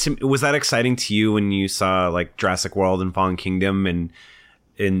 was that exciting to you when you saw like Jurassic World and Fallen Kingdom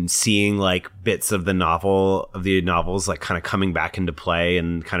and seeing like bits of the novels like kind of coming back into play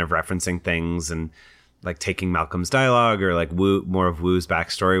and kind of referencing things and like taking Malcolm's dialogue or like more of Woo's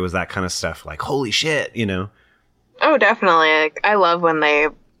backstory? Was that kind of stuff like, holy shit, Oh, definitely. Like, I love when they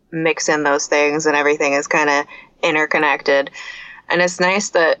mix in those things and everything is kind of interconnected. And it's nice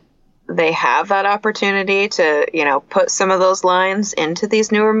that they have that opportunity to, put some of those lines into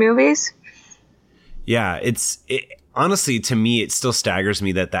these newer movies. Yeah, honestly, to me, it still staggers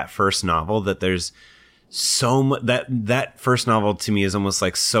me that first novel, that there's so much, that first novel to me is almost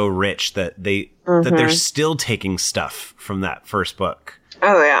like so rich that that they're still taking stuff from that first book.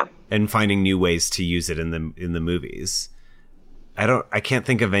 Oh yeah. And finding new ways to use it in the movies. I can't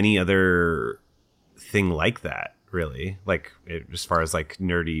think of any other thing like that, really. Like as far as like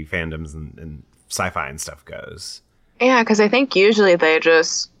nerdy fandoms and sci-fi and stuff goes. Yeah, because I think usually they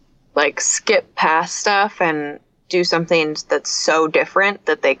just like skip past stuff and do something that's so different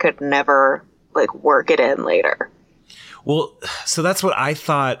that they could never like work it in later. Well, so that's what I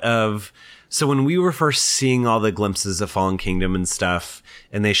thought of. So when we were first seeing all the glimpses of Fallen Kingdom and stuff,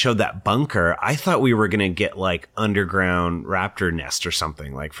 and they showed that bunker, I thought we were going to get like underground raptor nest or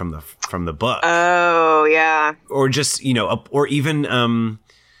something like from the book. Oh, yeah. Or just, or even,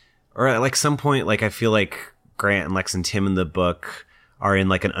 or at like some point, like I feel like Grant and Lex and Tim in the book are in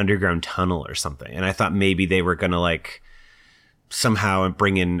like an underground tunnel or something. And I thought maybe they were going to like somehow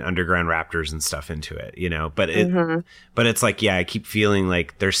bring in underground raptors and stuff into it, but it's like, yeah, I keep feeling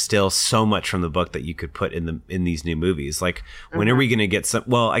like there's still so much from the book that you could put in these new movies. Like when are we going to get some,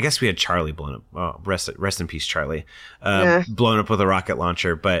 well, I guess we had Charlie blown up. Oh, rest in peace, Charlie, blown up with a rocket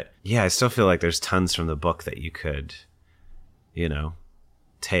launcher. But yeah, I still feel like there's tons from the book that you could,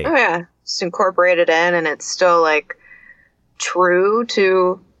 take. Oh yeah. Just incorporate it in, and it's still like true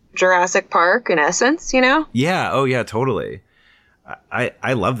to Jurassic Park in essence, Yeah. Oh yeah, totally.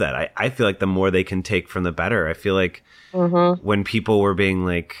 I love that. I feel like the more they can take from the better. I feel like when people were being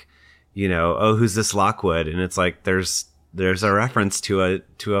like, oh, who's this Lockwood? And it's like, there's a reference to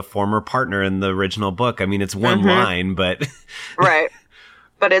a former partner in the original book. I mean, it's one line, but right.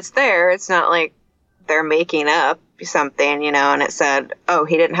 But it's there. It's not like they're making up something, and it said, oh,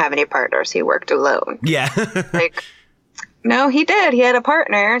 he didn't have any partners. He worked alone. Yeah. Like, no, he did. He had a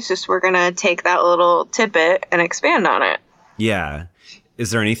partner. It's just, we're going to take that little tidbit and expand on it. Yeah.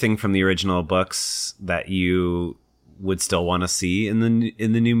 Is there anything from the original books that you would still want to see in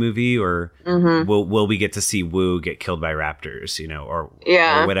the new movie, or will we get to see Woo get killed by raptors, or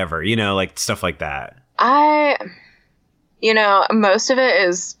whatever, like stuff like that? Most of it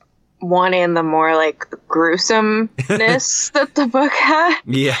is wanting the more like gruesomeness that the book had.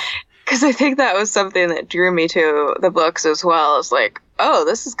 Yeah. Because I think that was something that drew me to the books as well. It's like, oh,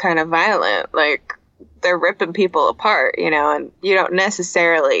 this is kind of violent. Like, they're ripping people apart, and you don't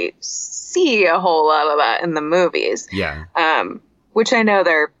necessarily see a whole lot of that in the movies. Yeah. Which I know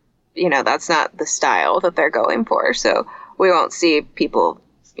they're, that's not the style that they're going for. So we won't see people,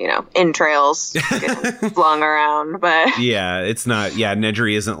 entrails flung around. But yeah, it's not. Yeah,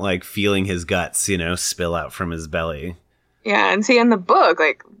 Nedry isn't like feeling his guts, spill out from his belly. Yeah, and see in the book,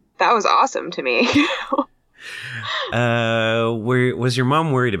 like that was awesome to me. Was your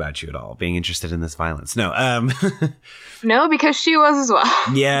mom worried about you at all, being interested in this violence? No. No, because she was as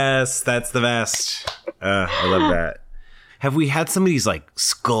well. Yes, that's the best. I love that. Have we had somebody's like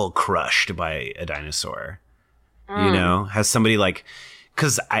skull crushed by a dinosaur? Has somebody like,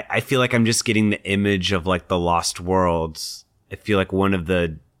 because I feel like I'm just getting the image of like the Lost Worlds. I feel like one of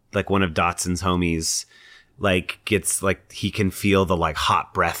Dotson's homies like gets like he can feel the like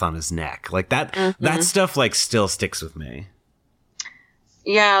hot breath on his neck. Like that stuff like still sticks with me.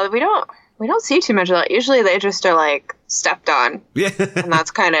 Yeah, we don't see too much of that. Usually they just are like stepped on. Yeah. And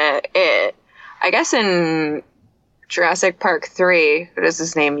that's kind of it. I guess in Jurassic Park 3, what is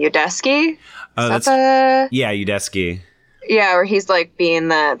his name? Udesky? Yeah, Udesky. Yeah, where he's like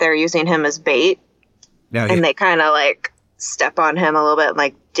they're using him as bait. No, and they kind of like step on him a little bit and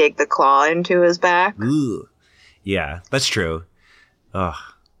like dig the claw into his back. Ooh. Yeah, that's true. Ugh.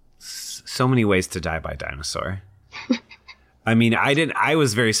 So many ways to die by dinosaur. I mean, I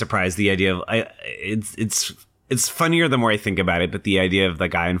was very surprised. The idea of it's funnier the more I think about it, but the idea of the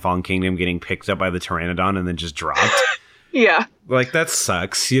guy in Fallen Kingdom getting picked up by the Pteranodon and then just dropped. Yeah. Like, that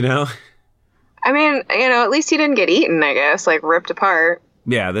sucks, you know? I mean, at least he didn't get eaten, I guess, like ripped apart.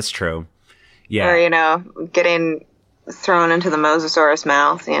 Yeah, that's true. Yeah. Or, getting thrown into the Mosasaurus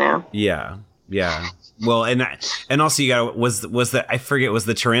mouth, Yeah. Yeah. Well, and also was the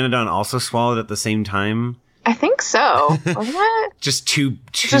Pteranodon also swallowed at the same time? I think so. Wasn't it? Just two.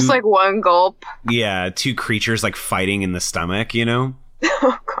 Just like one gulp. Yeah, two creatures like fighting in the stomach, Oh,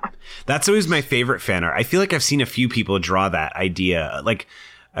 God. That's always my favorite fan art. I feel like I've seen a few people draw that idea. Like,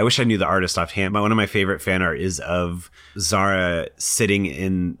 I wish I knew the artist offhand, but one of my favorite fan art is of Zara sitting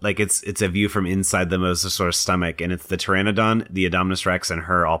in, like, it's a view from inside the Mosasaurus stomach, and it's the Pteranodon, the Indominus Rex, and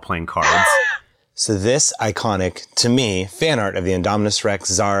her all playing cards. So this iconic, to me, fan art of the Indominus Rex,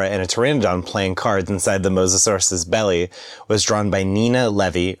 Zara, and a Pteranodon playing cards inside the Mosasaurus's belly was drawn by Nina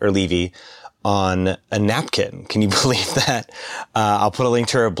Levy on a napkin. Can you believe that? I'll put a link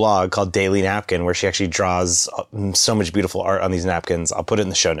to her blog called Daily Napkin, where she actually draws so much beautiful art on these napkins. I'll put it in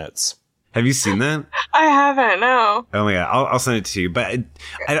the show notes. Have you seen that? I haven't, no. Oh my God. I'll send it to you. But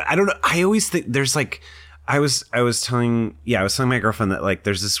I don't know. I always think there's like, I was telling my girlfriend that like,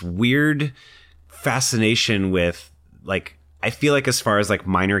 there's this weird fascination with like, I feel like as far as like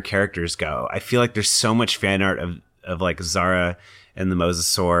minor characters go, I feel like there's so much fan art of like Zara and the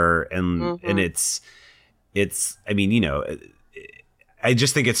Mosasaur and it's I mean, I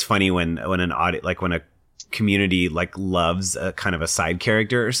just think it's funny when an audience, like when a community like loves a kind of a side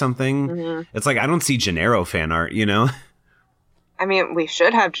character or something. It's like I don't see Gennaro fan art, I mean, we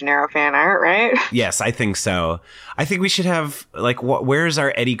should have Gennaro fan art, right? Yes, I think so. I think we should have like where's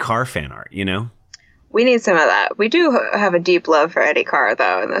our Eddie Carr fan art, We need some of that. We do have a deep love for Eddie Carr,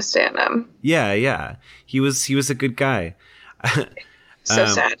 though, in this fandom. Yeah. He was a good guy. So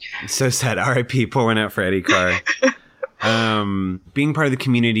sad. So sad. R.I.P. Pour one out for Eddie Carr. Being part of the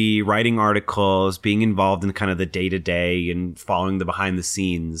community, writing articles, being involved in kind of the day-to-day and following the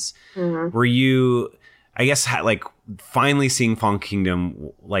behind-the-scenes. Were you, I guess, like, finally seeing Fallen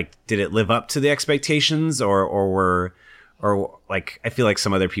Kingdom, like, did it live up to the expectations or like, I feel like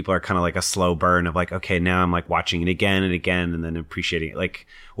some other people are kind of like a slow burn of like, okay, now I'm like watching it again and again and then appreciating it. Like,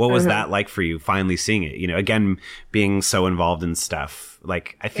 what was that like for you finally seeing it? Again, being so involved in stuff.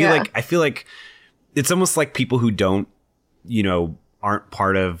 Like, I feel like it's almost like people who don't, aren't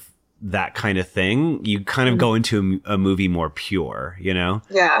part of that kind of thing. You kind of go into a movie more pure,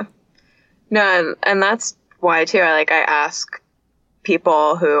 Yeah. No, and that's why too. I ask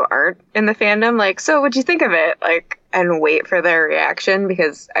people who aren't in the fandom, like, so what'd you think of it? Like, and wait for their reaction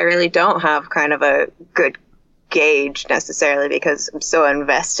because I really don't have kind of a good gauge necessarily because I'm so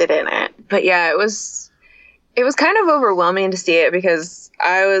invested in it. But yeah, it was kind of overwhelming to see it because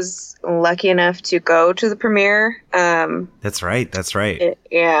I was lucky enough to go to the premiere. That's right.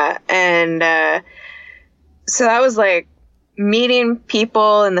 Yeah. And so that was like meeting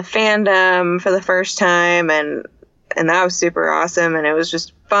people in the fandom for the first time and that was super awesome. And it was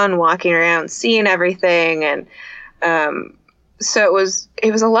just fun walking around, seeing everything. And so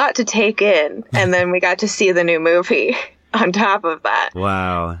it was a lot to take in. And then we got to see the new movie on top of that.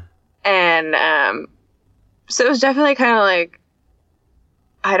 Wow. And so it was definitely kind of like,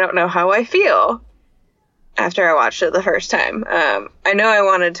 I don't know how I feel after I watched it the first time. I know I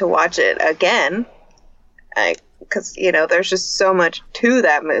wanted to watch it again because, there's just so much to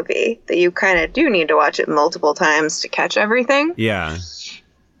that movie that you kind of do need to watch it multiple times to catch everything. Yeah.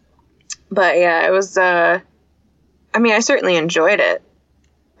 But yeah, it was, I certainly enjoyed it,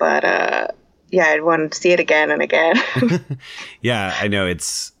 but I'd wanted to see it again and again. Yeah, I know.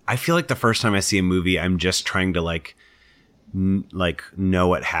 I feel like the first time I see a movie, I'm just trying to like know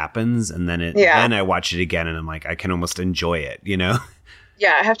what happens. And then then I watch it again and I'm like, I can almost enjoy it, Yeah,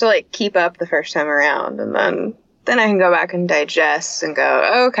 I have to like keep up the first time around and then I can go back and digest and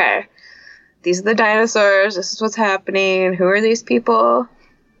go, okay, these are the dinosaurs. This is what's happening. Who are these people?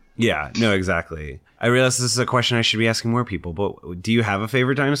 Yeah, no, exactly. I realize this is a question I should be asking more people, but do you have a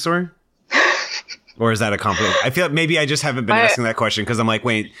favorite dinosaur? Or is that a compliment? I feel like maybe I just haven't been asking that question because I'm like,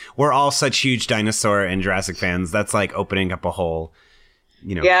 wait, we're all such huge dinosaur and Jurassic fans. That's like opening up a whole,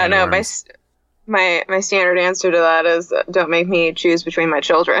 Yeah, no, my standard answer to that is don't make me choose between my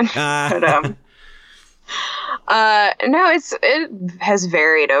children. But, no, it has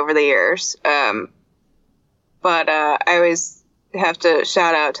varied over the years. But I always have to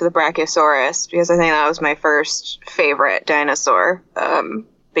shout out to the Brachiosaurus because I think that was my first favorite dinosaur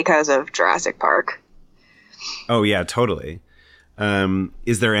because of Jurassic Park. Oh, yeah, totally.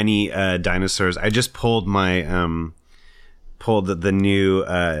 Is there any dinosaurs? I just pulled my pulled the new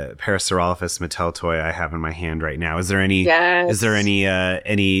Parasaurolophus Mattel toy I have in my hand right now. Is there any? Yes. Is there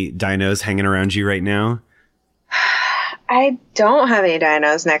any dinos hanging around you right now? I don't have any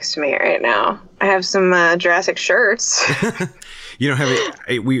dinos next to me right now. I have some Jurassic shirts. You don't have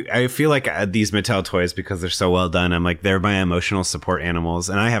any, I feel like these Mattel toys, because they're so well done, I'm like, they're my emotional support animals.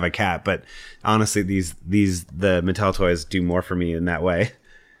 And I have a cat, but honestly, the Mattel toys do more for me in that way.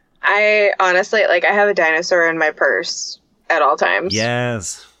 I honestly, I have a dinosaur in my purse at all times.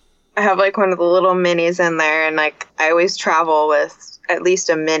 Yes. I have one of the little minis in there, and I always travel with at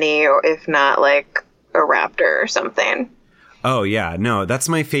least a mini, or if not a raptor or something. Oh yeah, no, that's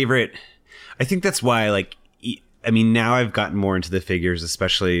my favorite. I think that's why now I've gotten more into the figures,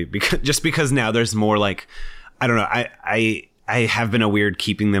 especially because now there's more I don't know. I have been a weird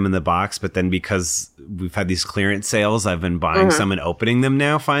keeping them in the box, but then because we've had these clearance sales, I've been buying some and opening them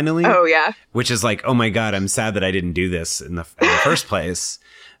now finally. Oh yeah. Which is oh my God, I'm sad that I didn't do this in the first place.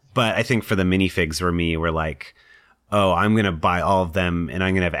 But I think for the minifigs for me, we're oh, I'm going to buy all of them and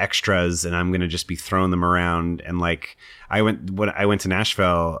I'm going to have extras and I'm going to just be throwing them around. And I went to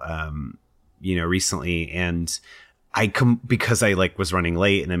Nashville, recently, and because I was running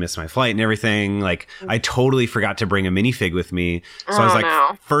late and I missed my flight and everything, I totally forgot to bring a minifig with me. So I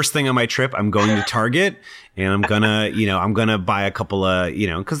was first thing on my trip, I'm going to Target and I'm gonna buy a couple of,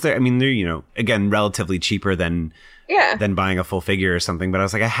 cause they're again, relatively cheaper than buying a full figure or something. But I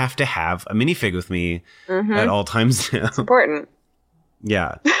was I have to have a minifig with me at all times now. It's important.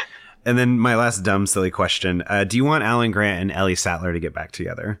 Yeah. And then my last dumb, silly question. Do you want Alan Grant and Ellie Sattler to get back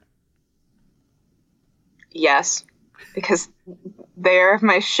together? Yes, because they're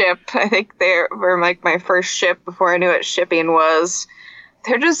my ship. I think they were my first ship before I knew what shipping was.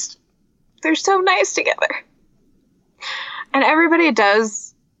 They're so nice together. And everybody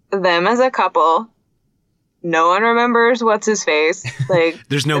does them as a couple. No one remembers what's his face.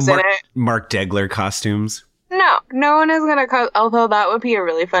 There's no Mark Degler costumes. No one is gonna although that would be a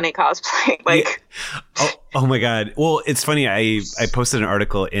really funny cosplay. Yeah. Oh my God. Well, it's funny. I posted an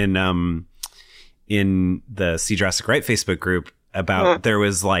article in the See Jurassic Right Facebook group about there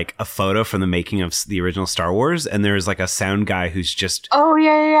was a photo from the making of the original Star Wars, and there's a sound guy who's just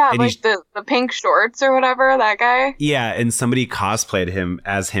the pink shorts or whatever, that guy. Yeah, and somebody cosplayed him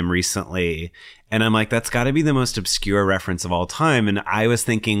as him recently, and I'm that's got to be the most obscure reference of all time. And I was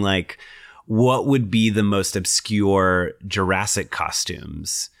thinking what would be the most obscure Jurassic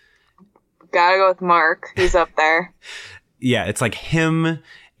costumes? Gotta go with Mark. He's up there. Yeah, it's him.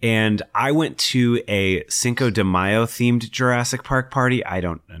 And I went to a Cinco de Mayo themed Jurassic Park party. I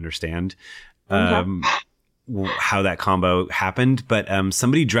don't understand how that combo happened, but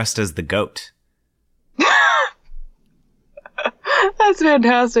somebody dressed as the goat. That's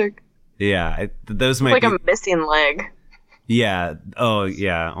fantastic. Yeah, those might be a missing leg. Yeah. Oh,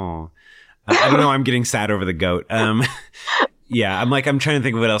 yeah. Oh, I don't know. I'm getting sad over the goat. Yeah, I'm trying to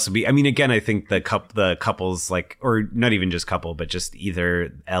think of what else would be. I mean, again, I think the couples or not even just couple, but just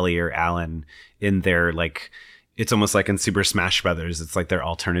either Ellie or Alan in their it's almost like in Super Smash Brothers. It's their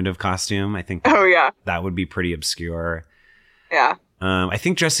alternative costume. I think. That would be pretty obscure. Yeah. I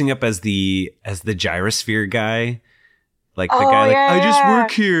think dressing up as the gyrosphere guy, the guy I just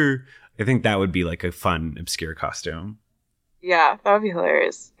work here. I think that would be a fun obscure costume. Yeah, that would be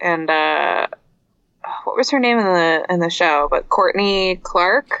hilarious. And what was her name in the show? But Courtney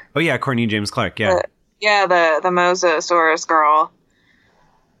Clark. Oh yeah, Courtney James Clark. Yeah. The Mosasaurus girl.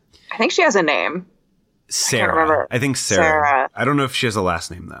 I think she has a name. Sarah. I think Sarah. I don't know if she has a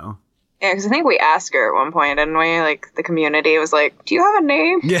last name though. Yeah, because I think we asked her at one point, didn't we? The community was do you have a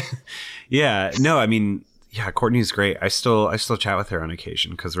name? Yeah. Yeah. No, I mean, yeah, Courtney's great. I still chat with her on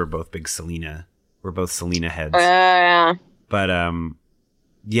occasion because we're both big Selena. We're both Selena heads. Yeah. But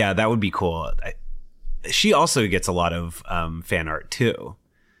yeah, that would be cool. She also gets a lot of fan art too.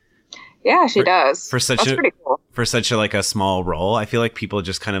 Yeah, she does. That's pretty cool. For such a like a small role, I feel like people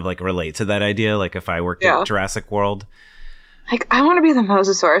just kind of like relate to that idea. Like if I worked at Jurassic World, like I want to be the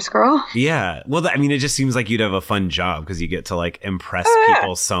Mosasaurus girl. Yeah, well, I mean, it just seems like you'd have a fun job because you get to like impress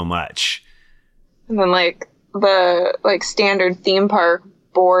people so much. And then like the like standard theme park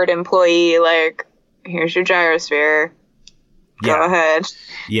board employee, like here's your gyrosphere. Go ahead.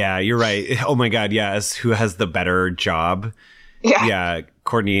 Yeah, you're right. Oh my God, yes. Who has the better job? Yeah,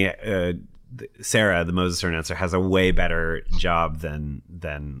 Courtney, Sarah, the Mosasaur announcer, has a way better job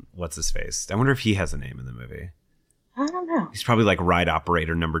than what's his face. I wonder if he has a name in the movie. I don't know. He's probably like ride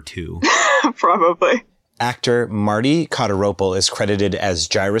operator number 2. Probably. Actor Marty Kotaropoulos is credited as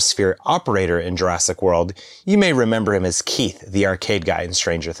gyrosphere operator in Jurassic World. You may remember him as Keith, the arcade guy in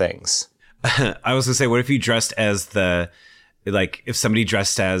Stranger Things. I was gonna say, what if you dressed as if somebody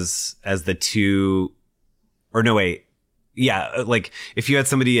dressed as the two, or no, wait. Yeah, like if you had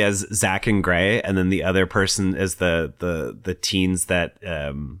somebody as Zach and Gray, and then the other person as the teens that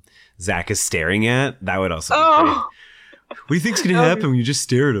Zach is staring at, that would also be great. What do you think's gonna happen when you just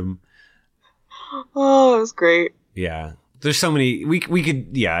stare at him? Oh, it was great. Yeah, there's so many. We could.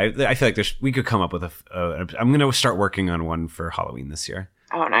 Yeah, I feel like we could come up with I'm gonna start working on one for Halloween this year.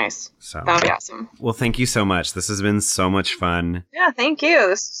 Oh, nice. So that'd be awesome. Well, thank you so much. This has been so much fun. Yeah, thank you.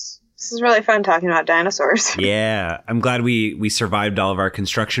 This is really fun talking about dinosaurs. Yeah, I'm glad we survived all of our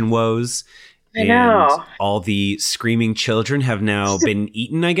construction woes. I know. And all the screaming children have now been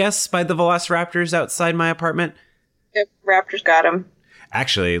eaten, I guess, by the velociraptors outside my apartment. Yep, raptors got him.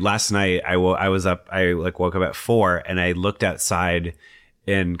 Actually, last night I was up. I woke up at 4 and I looked outside,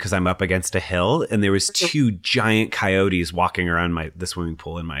 and because I'm up against a hill, and there was 2 giant coyotes walking around the swimming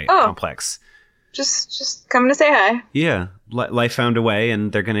pool in my complex. Just coming to say hi. Yeah, life found a way,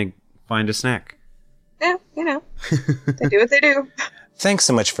 and they're gonna find a snack. Yeah, they do what they do. Thanks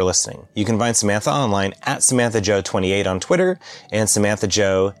so much for listening. You can find Samantha online at SamanthaJoe28 on Twitter and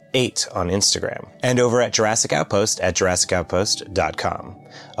SamanthaJoe8 on Instagram. And over at Jurassic Outpost at JurassicOutpost.com.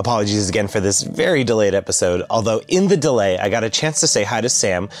 Apologies again for this very delayed episode, although in the delay, I got a chance to say hi to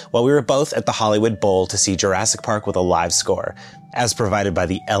Sam while we were both at the Hollywood Bowl to see Jurassic Park with a live score, as provided by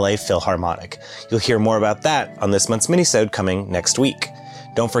the LA Philharmonic. You'll hear more about that on this month's minisode coming next week.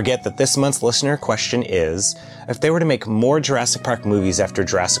 Don't forget that this month's listener question is, if they were to make more Jurassic Park movies after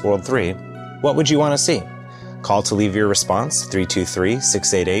Jurassic World 3, what would you want to see? Call to leave your response,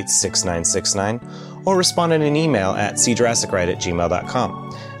 323-688-6969, or respond in an email at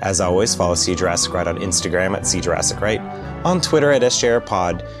cjurassicright@gmail.com. As always, follow See Jurassic Right on Instagram at cjurassicright, on Twitter at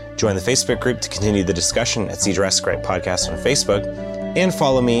sjrpod, join the Facebook group to continue the discussion at See Jurassic Right Podcast on Facebook, and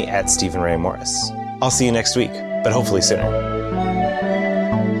follow me at Stephen Ray Morris. I'll see you next week, but hopefully sooner.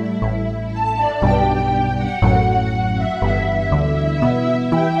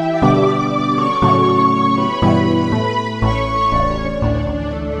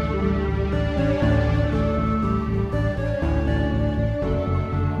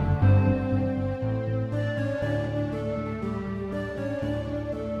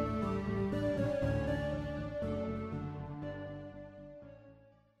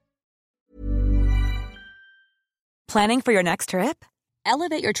 Planning for your next trip?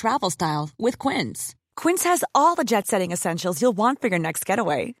 Elevate your travel style with Quince. Quince has all the jet-setting essentials you'll want for your next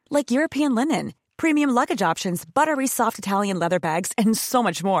getaway, like European linen, premium luggage options, buttery soft Italian leather bags, and so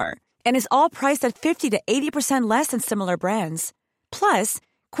much more. And is all priced at 50 to 80% less than similar brands. Plus,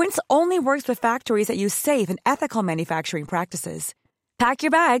 Quince only works with factories that use safe and ethical manufacturing practices. Pack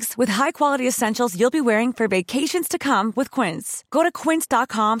your bags with high-quality essentials you'll be wearing for vacations to come with Quince. Go to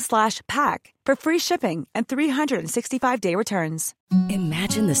quince.com/pack for free shipping and 365-day returns.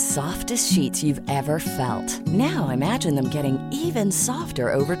 Imagine the softest sheets you've ever felt. Now imagine them getting even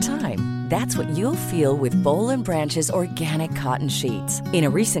softer over time. That's what you'll feel with Boll & Branch's organic cotton sheets. In a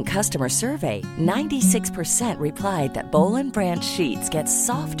recent customer survey, 96% replied that Boll & Branch sheets get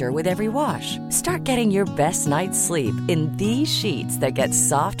softer with every wash. Start getting your best night's sleep in these sheets that get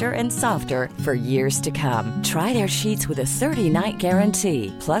softer and softer for years to come. Try their sheets with a 30-night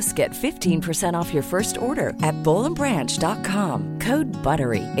guarantee. Plus, get 15% off your first order at bollandbranch.com. Code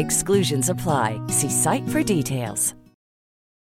BUTTERY. Exclusions apply. See site for details.